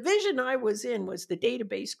the division I was in was the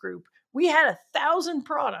database group. We had 1,000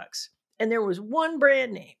 products and there was one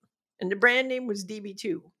brand name, and the brand name was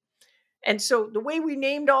DB2. And so the way we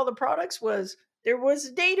named all the products was there was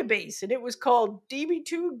a database and it was called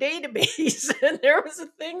DB2 database. And there was a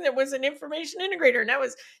thing that was an information integrator, and that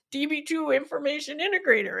was DB2 information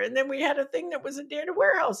integrator. And then we had a thing that was a data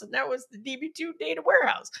warehouse, and that was the DB2 data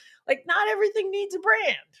warehouse. Like, not everything needs a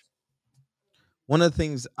brand. One of the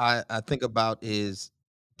things I think about is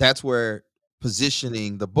that's where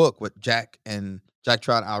positioning the book with Jack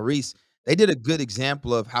Trout Al Reese, they did a good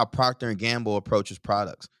example of how Procter and Gamble approaches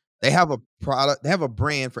products. They have a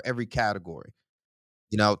brand for every category.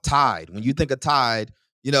 Tide. When you think of Tide,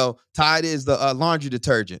 Tide is the laundry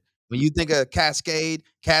detergent. When you think of Cascade,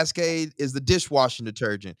 Cascade is the dishwashing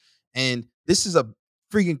detergent. And this is a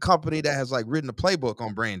freaking company that has like written a playbook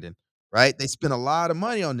on branding, right? They spend a lot of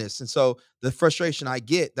money on this. And so the frustration I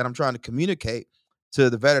get that I'm trying to communicate to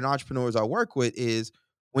the veteran entrepreneurs I work with is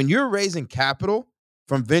when you're raising capital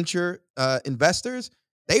from venture investors,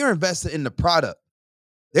 they are invested in the product.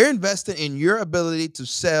 They're invested in your ability to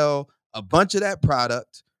sell a bunch of that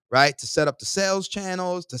product, right? To set up the sales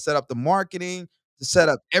channels, to set up the marketing, to set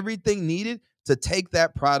up everything needed to take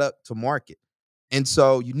that product to market. And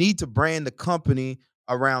so you need to brand the company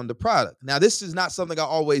around the product. Now, this is not something I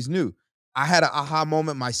always knew. I had an aha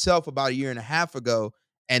moment myself about a year and a half ago,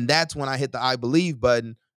 and that's when I hit the I believe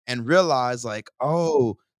button and realized like,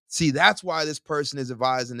 oh, see, that's why this person is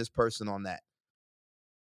advising this person on that.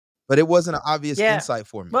 But it wasn't an obvious Yeah. insight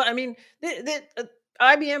for me. Well, I mean,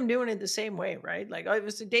 IBM doing it the same way, right? Like, if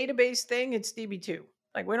it's a database thing, it's DB2.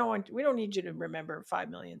 Like, we don't need you to remember 5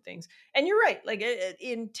 million things. And you're right. Like,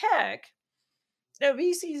 in tech, now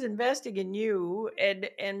VC's investing in you,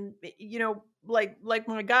 and like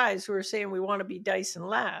my guys who are saying we want to be Dyson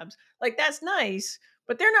Labs. Like, that's nice,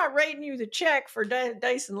 but they're not writing you the check for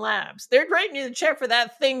Dyson Labs. They're writing you the check for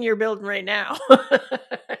that thing you're building right now.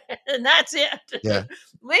 And that's it. Yeah.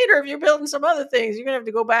 Later, if you're building some other things, you're gonna have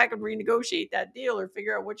to go back and renegotiate that deal or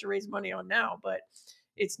figure out what you raise money on now. But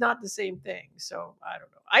it's not the same thing. So I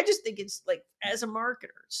don't know. I just think it's like, as a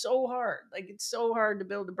marketer, so hard. Like, it's so hard to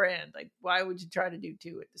build a brand. Like, why would you try to do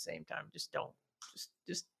two at the same time? Just don't.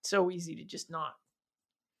 Just so easy to just not.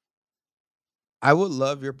 I would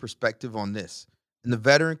love your perspective on this. In the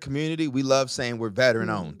veteran community, we love saying we're veteran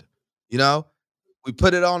owned. We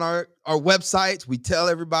put it on our websites. We tell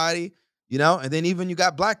everybody, and then even you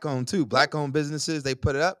got black owned too. Black owned businesses, they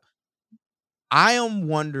put it up. I am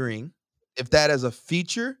wondering if that is a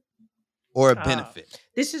feature or a benefit.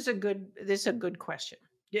 This is a good question.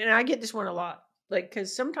 And I get this one a lot. Like,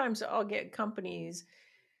 because sometimes I'll get companies.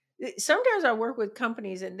 Sometimes I work with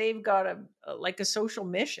companies and they've got a social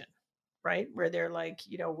mission, right? Where they're like,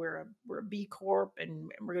 we're a B Corp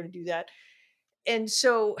and we're going to do that. And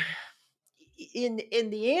so, in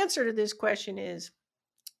the answer to this question is,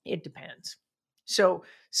 it depends. So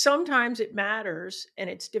sometimes it matters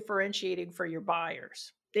and it's differentiating for your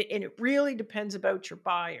buyers. And it really depends about your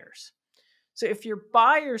buyers. So if your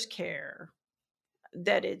buyers care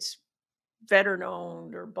that it's veteran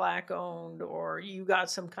owned or black owned, or you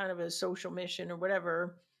got some kind of a social mission or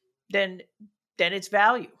whatever, then it's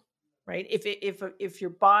value, right? If your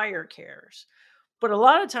buyer cares. But a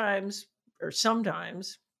lot of times, or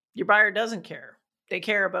sometimes, your buyer doesn't care. They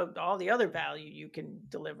care about all the other value you can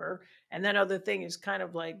deliver. And that other thing is kind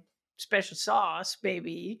of like special sauce,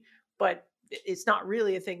 maybe, but it's not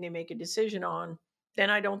really a thing they make a decision on. Then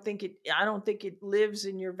I don't think it lives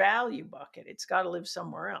in your value bucket. It's got to live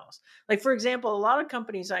somewhere else. Like, for example, a lot of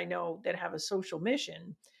companies I know that have a social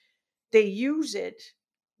mission, they use it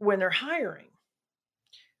when they're hiring,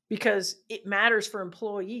 because it matters for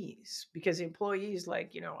employees. Because employees,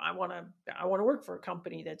 like, I want to work for a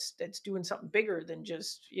company that's doing something bigger than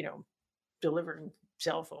just, delivering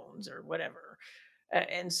cell phones or whatever.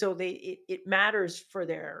 And so it matters for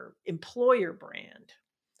their employer brand.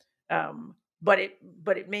 But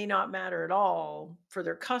it may not matter at all for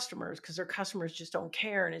their customers, because their customers just don't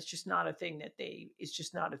care, and it's just not a thing that they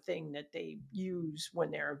use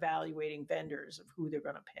when they're evaluating vendors of who they're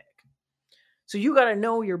going to pick. So you got to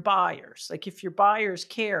know your buyers. Like, if your buyers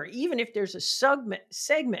care, even if there's a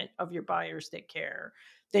segment of your buyers that care,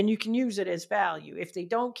 then you can use it as value. If they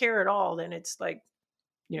don't care at all, then it's like,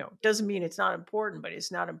 doesn't mean it's not important, but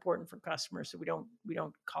it's not important for customers, so we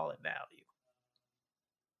don't call it value.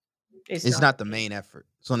 It's not the main effort.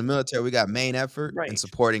 So in the military, we got main effort Right. and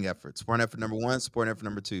supporting effort. Supporting effort number 1, supporting effort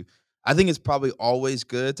number 2. I think it's probably always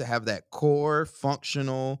good to have that core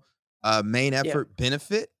functional main Yeah. effort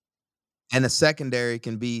benefit, and the secondary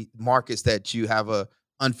can be markets that you have a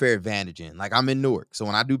unfair advantage in. Like I'm in Newark, so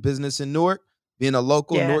when I do business in Newark, being a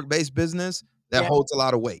local Yeah. Newark-based business, that Yeah. holds a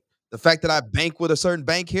lot of weight. The fact that I bank with a certain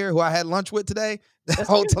bank here who I had lunch with today, that That's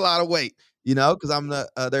holds good. a lot of weight, because I'm they're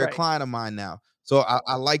a Right. client of mine now. So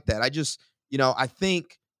I like that. I just, I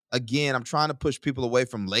think again, I'm trying to push people away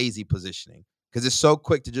from lazy positioning because it's so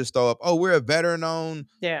quick to just throw up, oh, we're a veteran-owned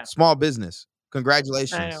Yeah. small business. I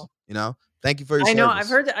Congratulations, know. thank you for your I know. I've service.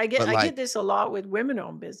 heard that. I get But I like, get this a lot with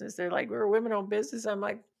women-owned business. They're like, "We're a women-owned business." I'm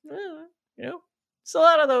like, you know, it's a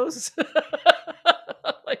lot of those.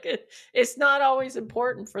 Like it's not always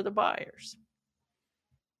important for the buyers.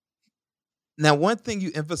 now, one thing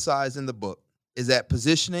you emphasize in the book is that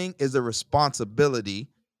positioning is a responsibility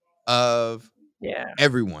of Yeah.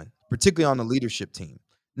 everyone, particularly on the leadership team.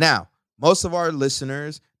 Now, most of our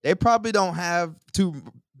listeners, they probably don't have too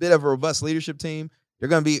bit of a robust leadership team. They're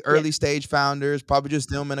going to be Yeah. early stage founders, probably just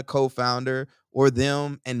them and a co-founder, or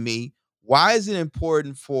them and me. Why is it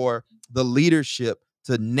important for the leadership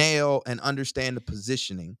to nail and understand the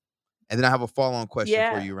positioning? And then I have a follow-on question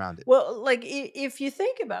for Yeah. you around it. Well, like if you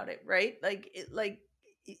think about it, right?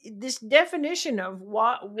 This definition of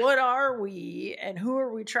what are we and who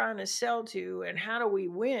are we trying to sell to and how do we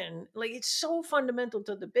win? Like it's so fundamental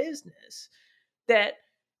to the business that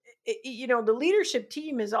the leadership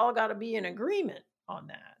team has all got to be in agreement on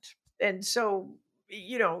that. And so,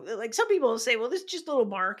 like some people will say, well, this is just a little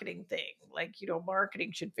marketing thing. Like,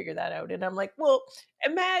 marketing should figure that out. And I'm like, well,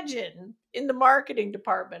 imagine in the marketing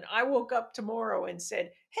department, I woke up tomorrow and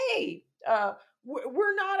said, hey,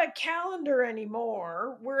 we're not a calendar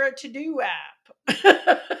anymore. We're a to-do app.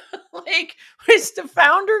 Like, is the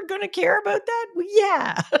founder going to care about that? Well,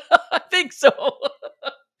 yeah, I think so.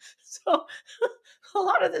 So a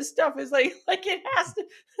lot of this stuff is like it has to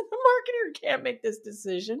the marketer can't make this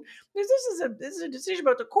decision because this is a decision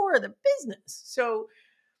about the core of the business. So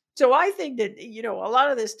I think that a lot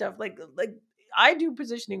of this stuff like I do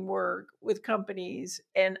positioning work with companies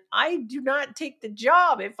and I do not take the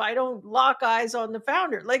job if I don't lock eyes on the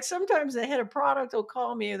founder. Like sometimes the head of product will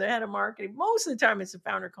call me or the head of marketing. Most of the time it's the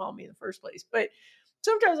founder calling me in the first place. But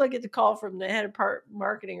sometimes I get the call from the head of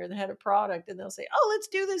marketing or the head of product and they'll say, "Oh, let's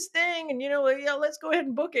do this thing and yeah, let's go ahead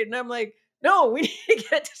and book it." And I'm like, "No, we need to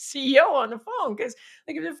get the CEO on the phone because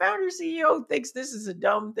like if the founder CEO thinks this is a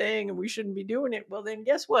dumb thing and we shouldn't be doing it, well then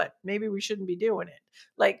guess what? Maybe we shouldn't be doing it."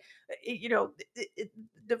 Like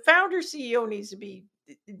the founder CEO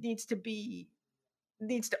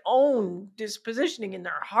needs to own this positioning in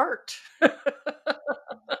their heart.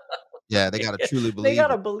 Yeah, they got to truly They believe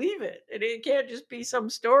gotta it. believe it. And it can't just be some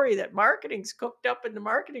story that marketing's cooked up in the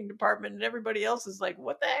marketing department and everybody else is like,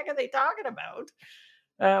 what the heck are they talking about?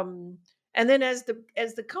 And then as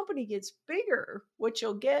the company gets bigger, what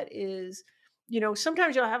you'll get is,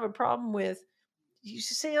 sometimes you'll have a problem with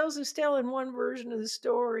sales is telling one version of the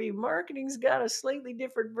story, marketing's got a slightly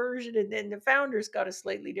different version, and then the founder's got a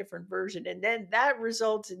slightly different version. And then that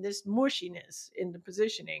results in this mushiness in the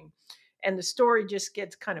positioning, and the story just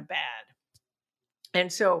gets kind of bad.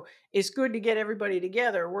 And so it's good to get everybody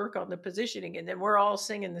together, work on the positioning, and then we're all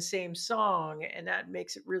singing the same song, and that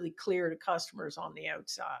makes it really clear to customers on the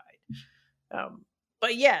outside. Um,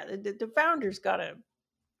 but yeah, the founders gotta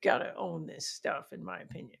own this stuff, in my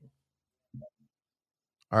opinion.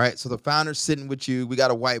 All right. So the founder's sitting with you. We got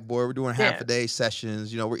a whiteboard. We're doing half Yeah, a day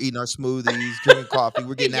sessions. We're eating our smoothies, drinking coffee.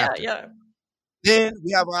 We're getting yeah, after it. yeah. Then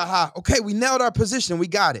we have our aha. Okay, we nailed our position. We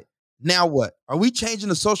got it. Now what? Are we changing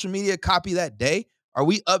the social media copy that day? Are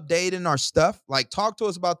we updating our stuff? Like, talk to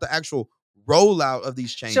us about the actual rollout of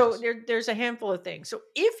these So changes. there's a handful of things. So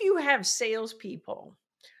if you have salespeople,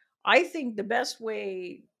 I think the best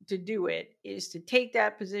way to do it is to take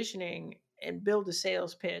that positioning and build a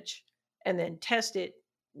sales pitch and then test it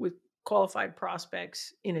with qualified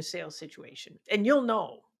prospects in a sales situation. And you'll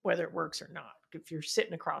know whether it works or not. If you're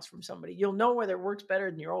sitting across from somebody, you'll know whether it works better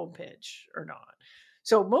than your old pitch or not.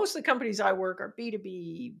 So most of the companies I work are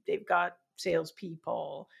B2B, they've got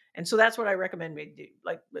salespeople. And so that's what I recommend we do.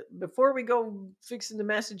 Like before we go fixing the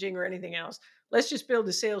messaging or anything else, let's just build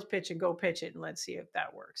a sales pitch and go pitch it and let's see if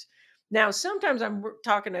that works. Now, sometimes I'm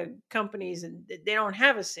talking to companies and they don't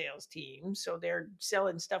have a sales team, so they're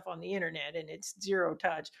selling stuff on the internet and it's zero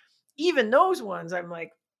touch. Even those ones, I'm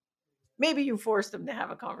like, maybe you force them to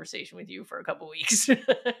have a conversation with you for a couple weeks,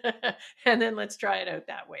 and then let's try it out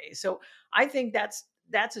that way. So I think that's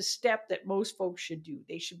a step that most folks should do.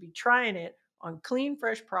 They should be trying it on clean,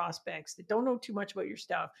 fresh prospects that don't know too much about your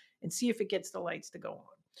stuff and see if it gets the lights to go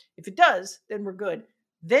on. If it does, then we're good.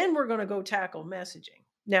 Then we're going to go tackle messaging.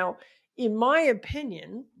 Now, in my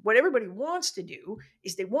opinion, what everybody wants to do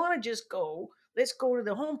is they want to just go, let's go to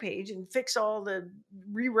the homepage and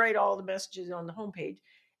rewrite all the messages on the homepage.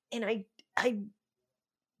 And I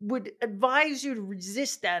would advise you to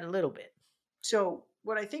resist that a little bit. So,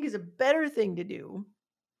 what I think is a better thing to do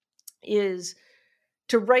is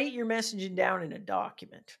to write your messaging down in a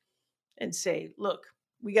document and say, look,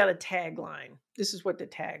 we got a tagline. This is what the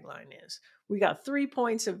tagline is. We got 3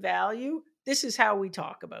 points of value. This is how we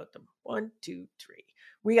talk about them. 1, 2, 3.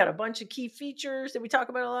 We got a bunch of key features that we talk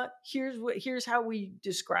about a lot. Here's how we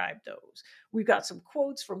describe those. We've got some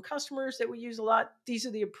quotes from customers that we use a lot. These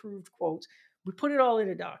are the approved quotes. We put it all in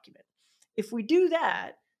a document. If we do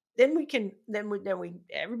that, then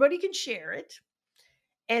everybody can share it.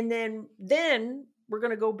 And then we're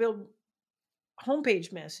going to go build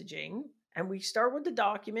homepage messaging, and we start with the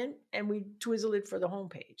document and we twizzle it for the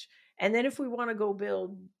homepage. And then if we want to go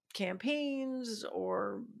build campaigns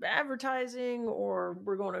or advertising, or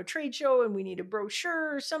we're going to a trade show and we need a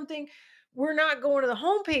brochure or something, we're not going to the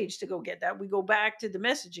homepage to go get that. We go back to the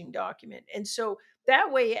messaging document. And so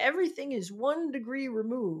that way everything is 1 degree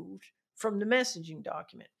removed from the messaging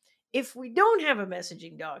document. If we don't have a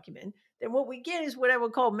messaging document, then what we get is what I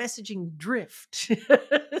would call messaging drift.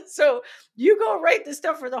 So you go write the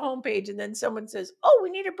stuff for the homepage, and then someone says, "Oh, we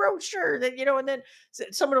need a brochure." Then and then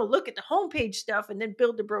someone will look at the homepage stuff and then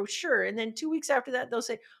build the brochure. And then 2 weeks after that, they'll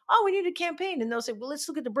say, "Oh, we need a campaign," and they'll say, "Well, let's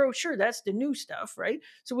look at the brochure. That's the new stuff, right?"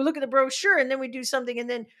 So we look at the brochure, and then we do something, and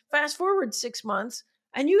then fast forward 6 months,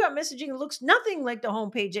 and you got messaging that looks nothing like the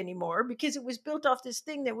homepage anymore because it was built off this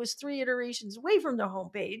thing that was 3 iterations away from the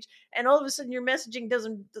homepage. And all of a sudden, your messaging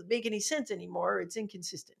doesn't make any sense anymore. It's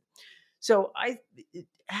inconsistent. So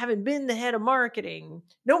having been the head of marketing,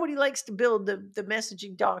 nobody likes to build the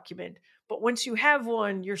messaging document. But once you have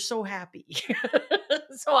one, you're so happy.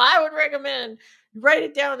 So I would recommend you write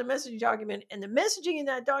it down in the messaging document. And the messaging in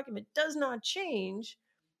that document does not change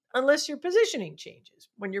unless your positioning changes.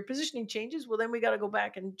 When your positioning changes, well, then we got to go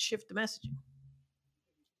back and shift the messaging.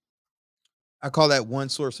 I call that one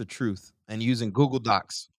source of truth, and using Google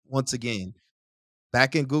Docs. Once again,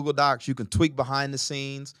 back in Google Docs, you can tweak behind the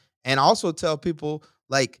scenes and also tell people,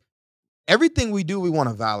 like, everything we do, we want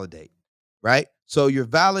to validate, right? So you're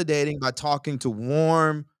validating by talking to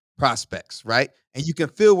warm prospects, right? And you can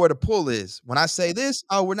feel where the pull is. When I say this,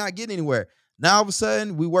 oh, we're not getting anywhere. Now all of a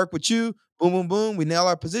sudden, we work with you, boom, boom, boom. We nail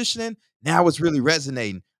our positioning. Now it's really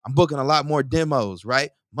resonating. I'm booking a lot more demos,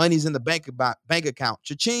 right? Money's in the bank account,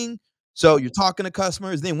 cha-ching. So you're talking to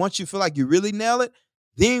customers. Then once you feel like you really nail it,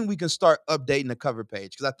 then we can start updating the cover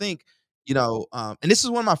page. Because I think, and this is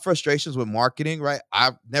one of my frustrations with marketing, right?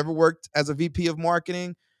 I've never worked as a VP of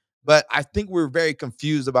marketing, but I think we're very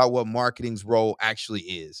confused about what marketing's role actually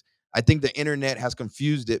is. I think the internet has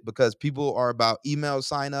confused it because people are about email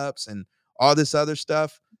signups and all this other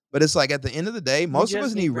stuff. But it's like, at the end of the day, most of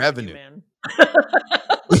us need revenue. Man.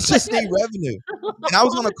 We just need revenue. And I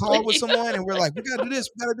was on a call with someone and we're like, we gotta do this,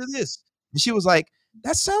 we gotta do this. And she was like,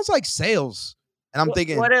 that sounds like sales. And I'm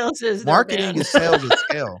thinking, what else is there, marketing man? is sales at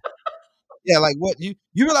scale. Yeah, like, what you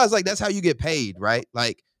realize, like, that's how you get paid, right?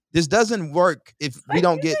 Like, this doesn't work if we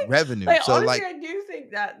don't get revenue. So honestly, like, I do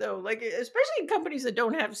think that, though, like, especially in companies that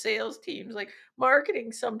don't have sales teams, like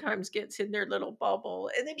marketing sometimes gets in their little bubble.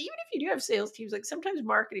 And then even if you do have sales teams, like sometimes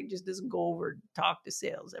marketing just doesn't go over and talk to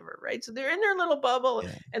sales ever, right? So they're in their little bubble,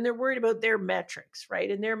 yeah. and they're worried about their metrics,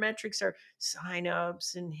 right? And their metrics are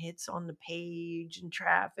signups and hits on the page and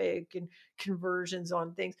traffic and conversions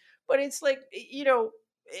on things. But it's like,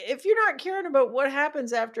 if you're not caring about what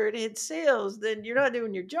happens after it hits sales, then you're not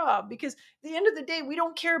doing your job, because at the end of the day, we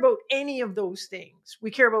don't care about any of those things.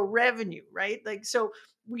 We care about revenue, right? Like, so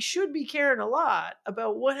we should be caring a lot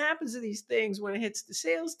about what happens to these things when it hits the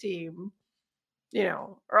sales team.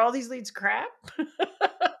 Are all these leads crap? Is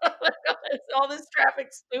all this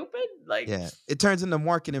traffic stupid? Like, Yeah, it turns into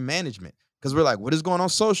marketing management because we're like, what is going on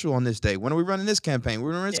social on this day? When are we running this campaign?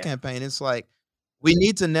 We're running this campaign. It's like, we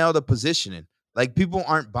need to nail the positioning. Like, people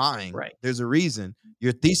aren't buying. Right. There's a reason.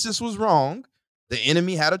 Your thesis was wrong. The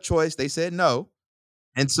enemy had a choice. They said no.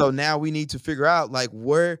 And so now we need to figure out, like,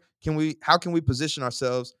 how can we position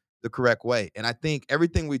ourselves the correct way? And I think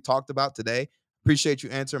everything we talked about today, appreciate you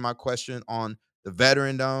answering my question on the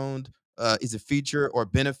veteran owned, is it feature or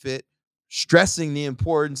benefit, stressing the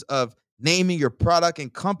importance of naming your product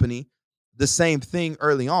and company the same thing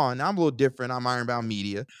early on. Now, I'm a little different. I'm Ironbound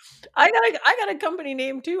Media. I got a company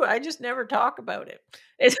name too. I just never talk about it.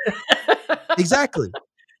 Exactly.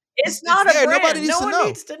 It's not a brand. Nobody needs No to one know.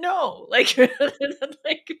 needs to know. Like,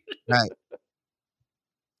 Right.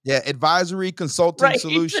 Yeah, advisory consulting Right.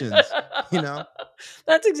 solutions, you know?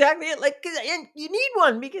 That's exactly it. Like, and you need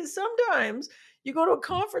one because sometimes you go to a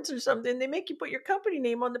conference or something, they make you put your company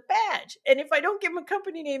name on the badge. And if I don't give them a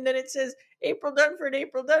company name, then it says April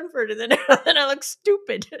Dunford, and then, then I look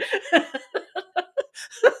stupid.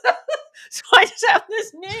 So I just have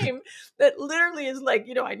this name that literally is like,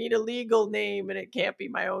 I need a legal name and it can't be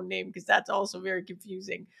my own name because that's also very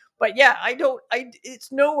confusing. But yeah,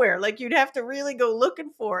 it's nowhere. Like you'd have to really go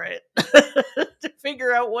looking for it to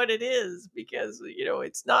figure out what it is because,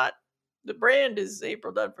 it's not, the brand is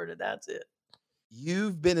April Dunford and that's it.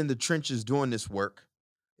 You've been in the trenches doing this work.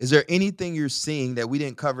 Is there anything you're seeing that we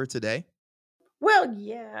didn't cover today? Well,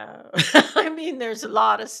 yeah. I mean, there's a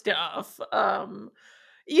lot of stuff. I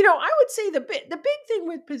would say the big thing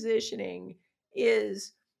with positioning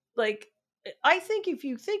is like I think if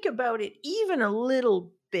you think about it even a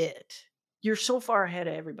little bit, you're so far ahead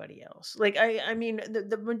of everybody else. Like I mean,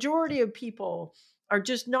 the majority of people are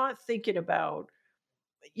just not thinking about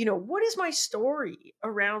what is my story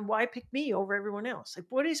around why pick me over everyone else? Like,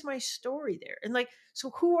 what is my story there? And like,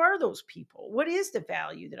 so who are those people? What is the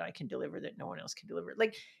value that I can deliver that no one else can deliver?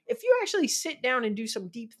 Like, if you actually sit down and do some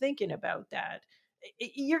deep thinking about that,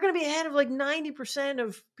 you're going to be ahead of like 90%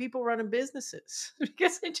 of people running businesses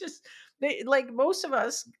because they like most of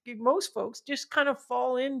us, most folks just kind of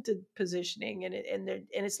fall into positioning and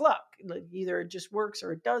it's luck. Like either it just works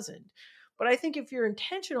or it doesn't. But I think if you're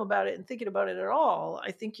intentional about it and thinking about it at all, I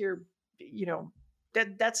think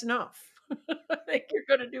that's enough. I think you're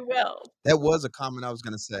going to do well. That was a comment I was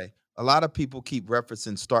going to say. A lot of people keep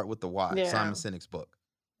referencing Start with the Why, Simon Yeah. Sinek's book.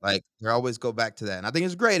 Like they always go back to that. And I think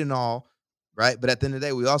it's great and all, right? But at the end of the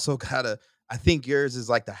day, we also gotta, I think yours is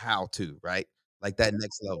like the how to, right? Like that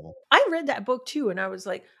next level. I read that book too, and I was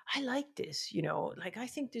like, I like this, like I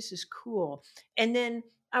think this is cool. And then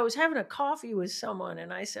I was having a coffee with someone,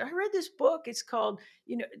 and I said, I read this book. It's called,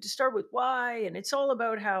 To Start with Why, and it's all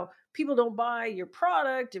about how people don't buy your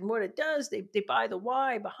product and what it does. They buy the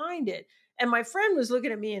why behind it. And my friend was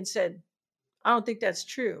looking at me and said, I don't think that's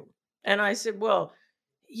true. And I said, well,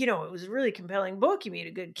 it was a really compelling book. You made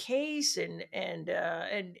a good case, and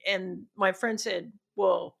my friend said,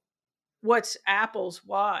 well, what's Apple's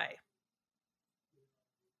why?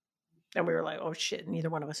 And we were like, oh shit, neither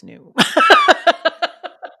one of us knew.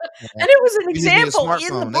 And it was an You just need a example in the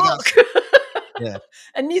smartphone. They got book. yeah.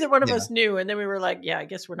 And neither one of Yeah. us knew. And then we were like, yeah, I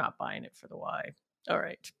guess we're not buying it for the why. All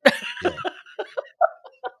right. Yeah.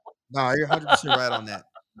 No, you're 100% right on that.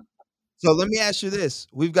 So let me ask you this.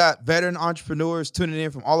 We've got veteran entrepreneurs tuning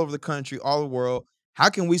in from all over the country, all over the world. How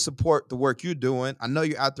can we support the work you're doing? I know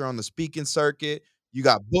you're out there on the speaking circuit. You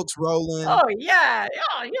got books rolling. Oh yeah.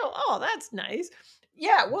 Oh, that's nice.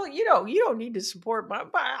 Yeah, well, you don't need to support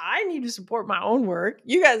I need to support my own work.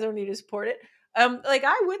 You guys don't need to support it. Like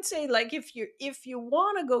I would say, like if you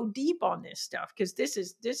want to go deep on this stuff, because this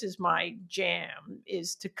is my jam,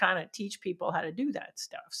 is to kind of teach people how to do that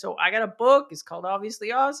stuff. So I got a book, it's called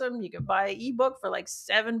Obviously Awesome. You can buy an ebook for like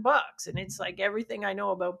 $7, and it's like everything I know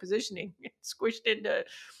about positioning squished into a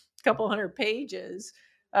couple hundred pages.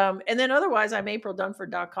 And then otherwise I'm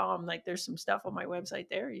aprildunford.com. Like there's some stuff on my website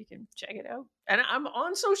there. You can check it out. And I'm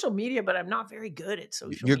on social media, but I'm not very good at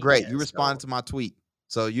social You're media. great. You responded to my tweet.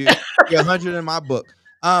 So you're 100 in my book.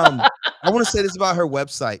 I want to say this about her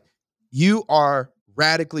website. You are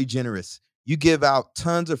radically generous. You give out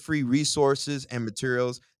tons of free resources and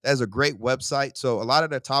materials. That's a great website. So a lot of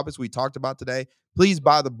the topics we talked about today, please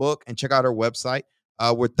buy the book and check out her website.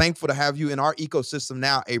 We're thankful to have you in our ecosystem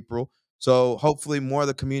now, April. So hopefully more of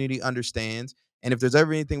the community understands. And if there's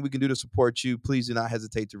ever anything we can do to support you, please do not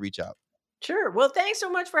hesitate to reach out. Sure. Well, thanks so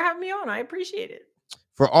much for having me on. I appreciate it.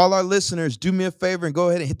 For all our listeners, do me a favor and go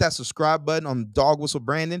ahead and hit that subscribe button on Dog Whistle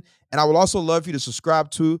Brandon. And I would also love for you to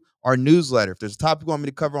subscribe to our newsletter. If there's a topic you want me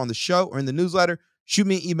to cover on the show or in the newsletter, shoot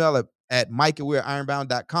me an email at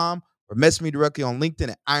mike@weareironbound.com or message me directly on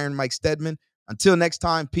LinkedIn at Iron Mike Stedman. Until next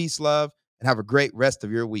time, peace, love, and have a great rest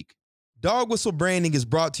of your week. Dog Whistle Branding is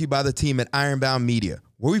brought to you by the team at Ironbound Media,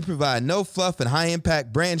 where we provide no fluff and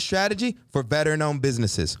high-impact brand strategy for veteran-owned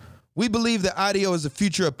businesses. We believe that audio is the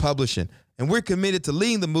future of publishing, and we're committed to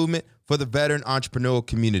leading the movement for the veteran entrepreneurial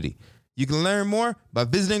community. You can learn more by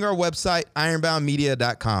visiting our website,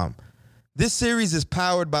 ironboundmedia.com. This series is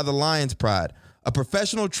powered by the Lions Pride, a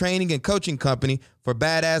professional training and coaching company for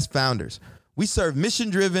badass founders. We serve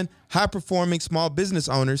mission-driven, high-performing small business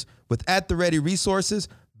owners with at-the-ready resources,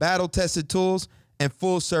 battle-tested tools, and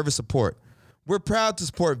full-service support. We're proud to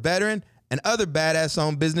support veteran and other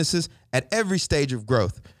badass-owned businesses at every stage of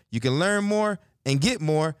growth. You can learn more and get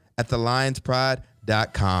more at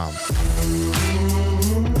thelionspride.com.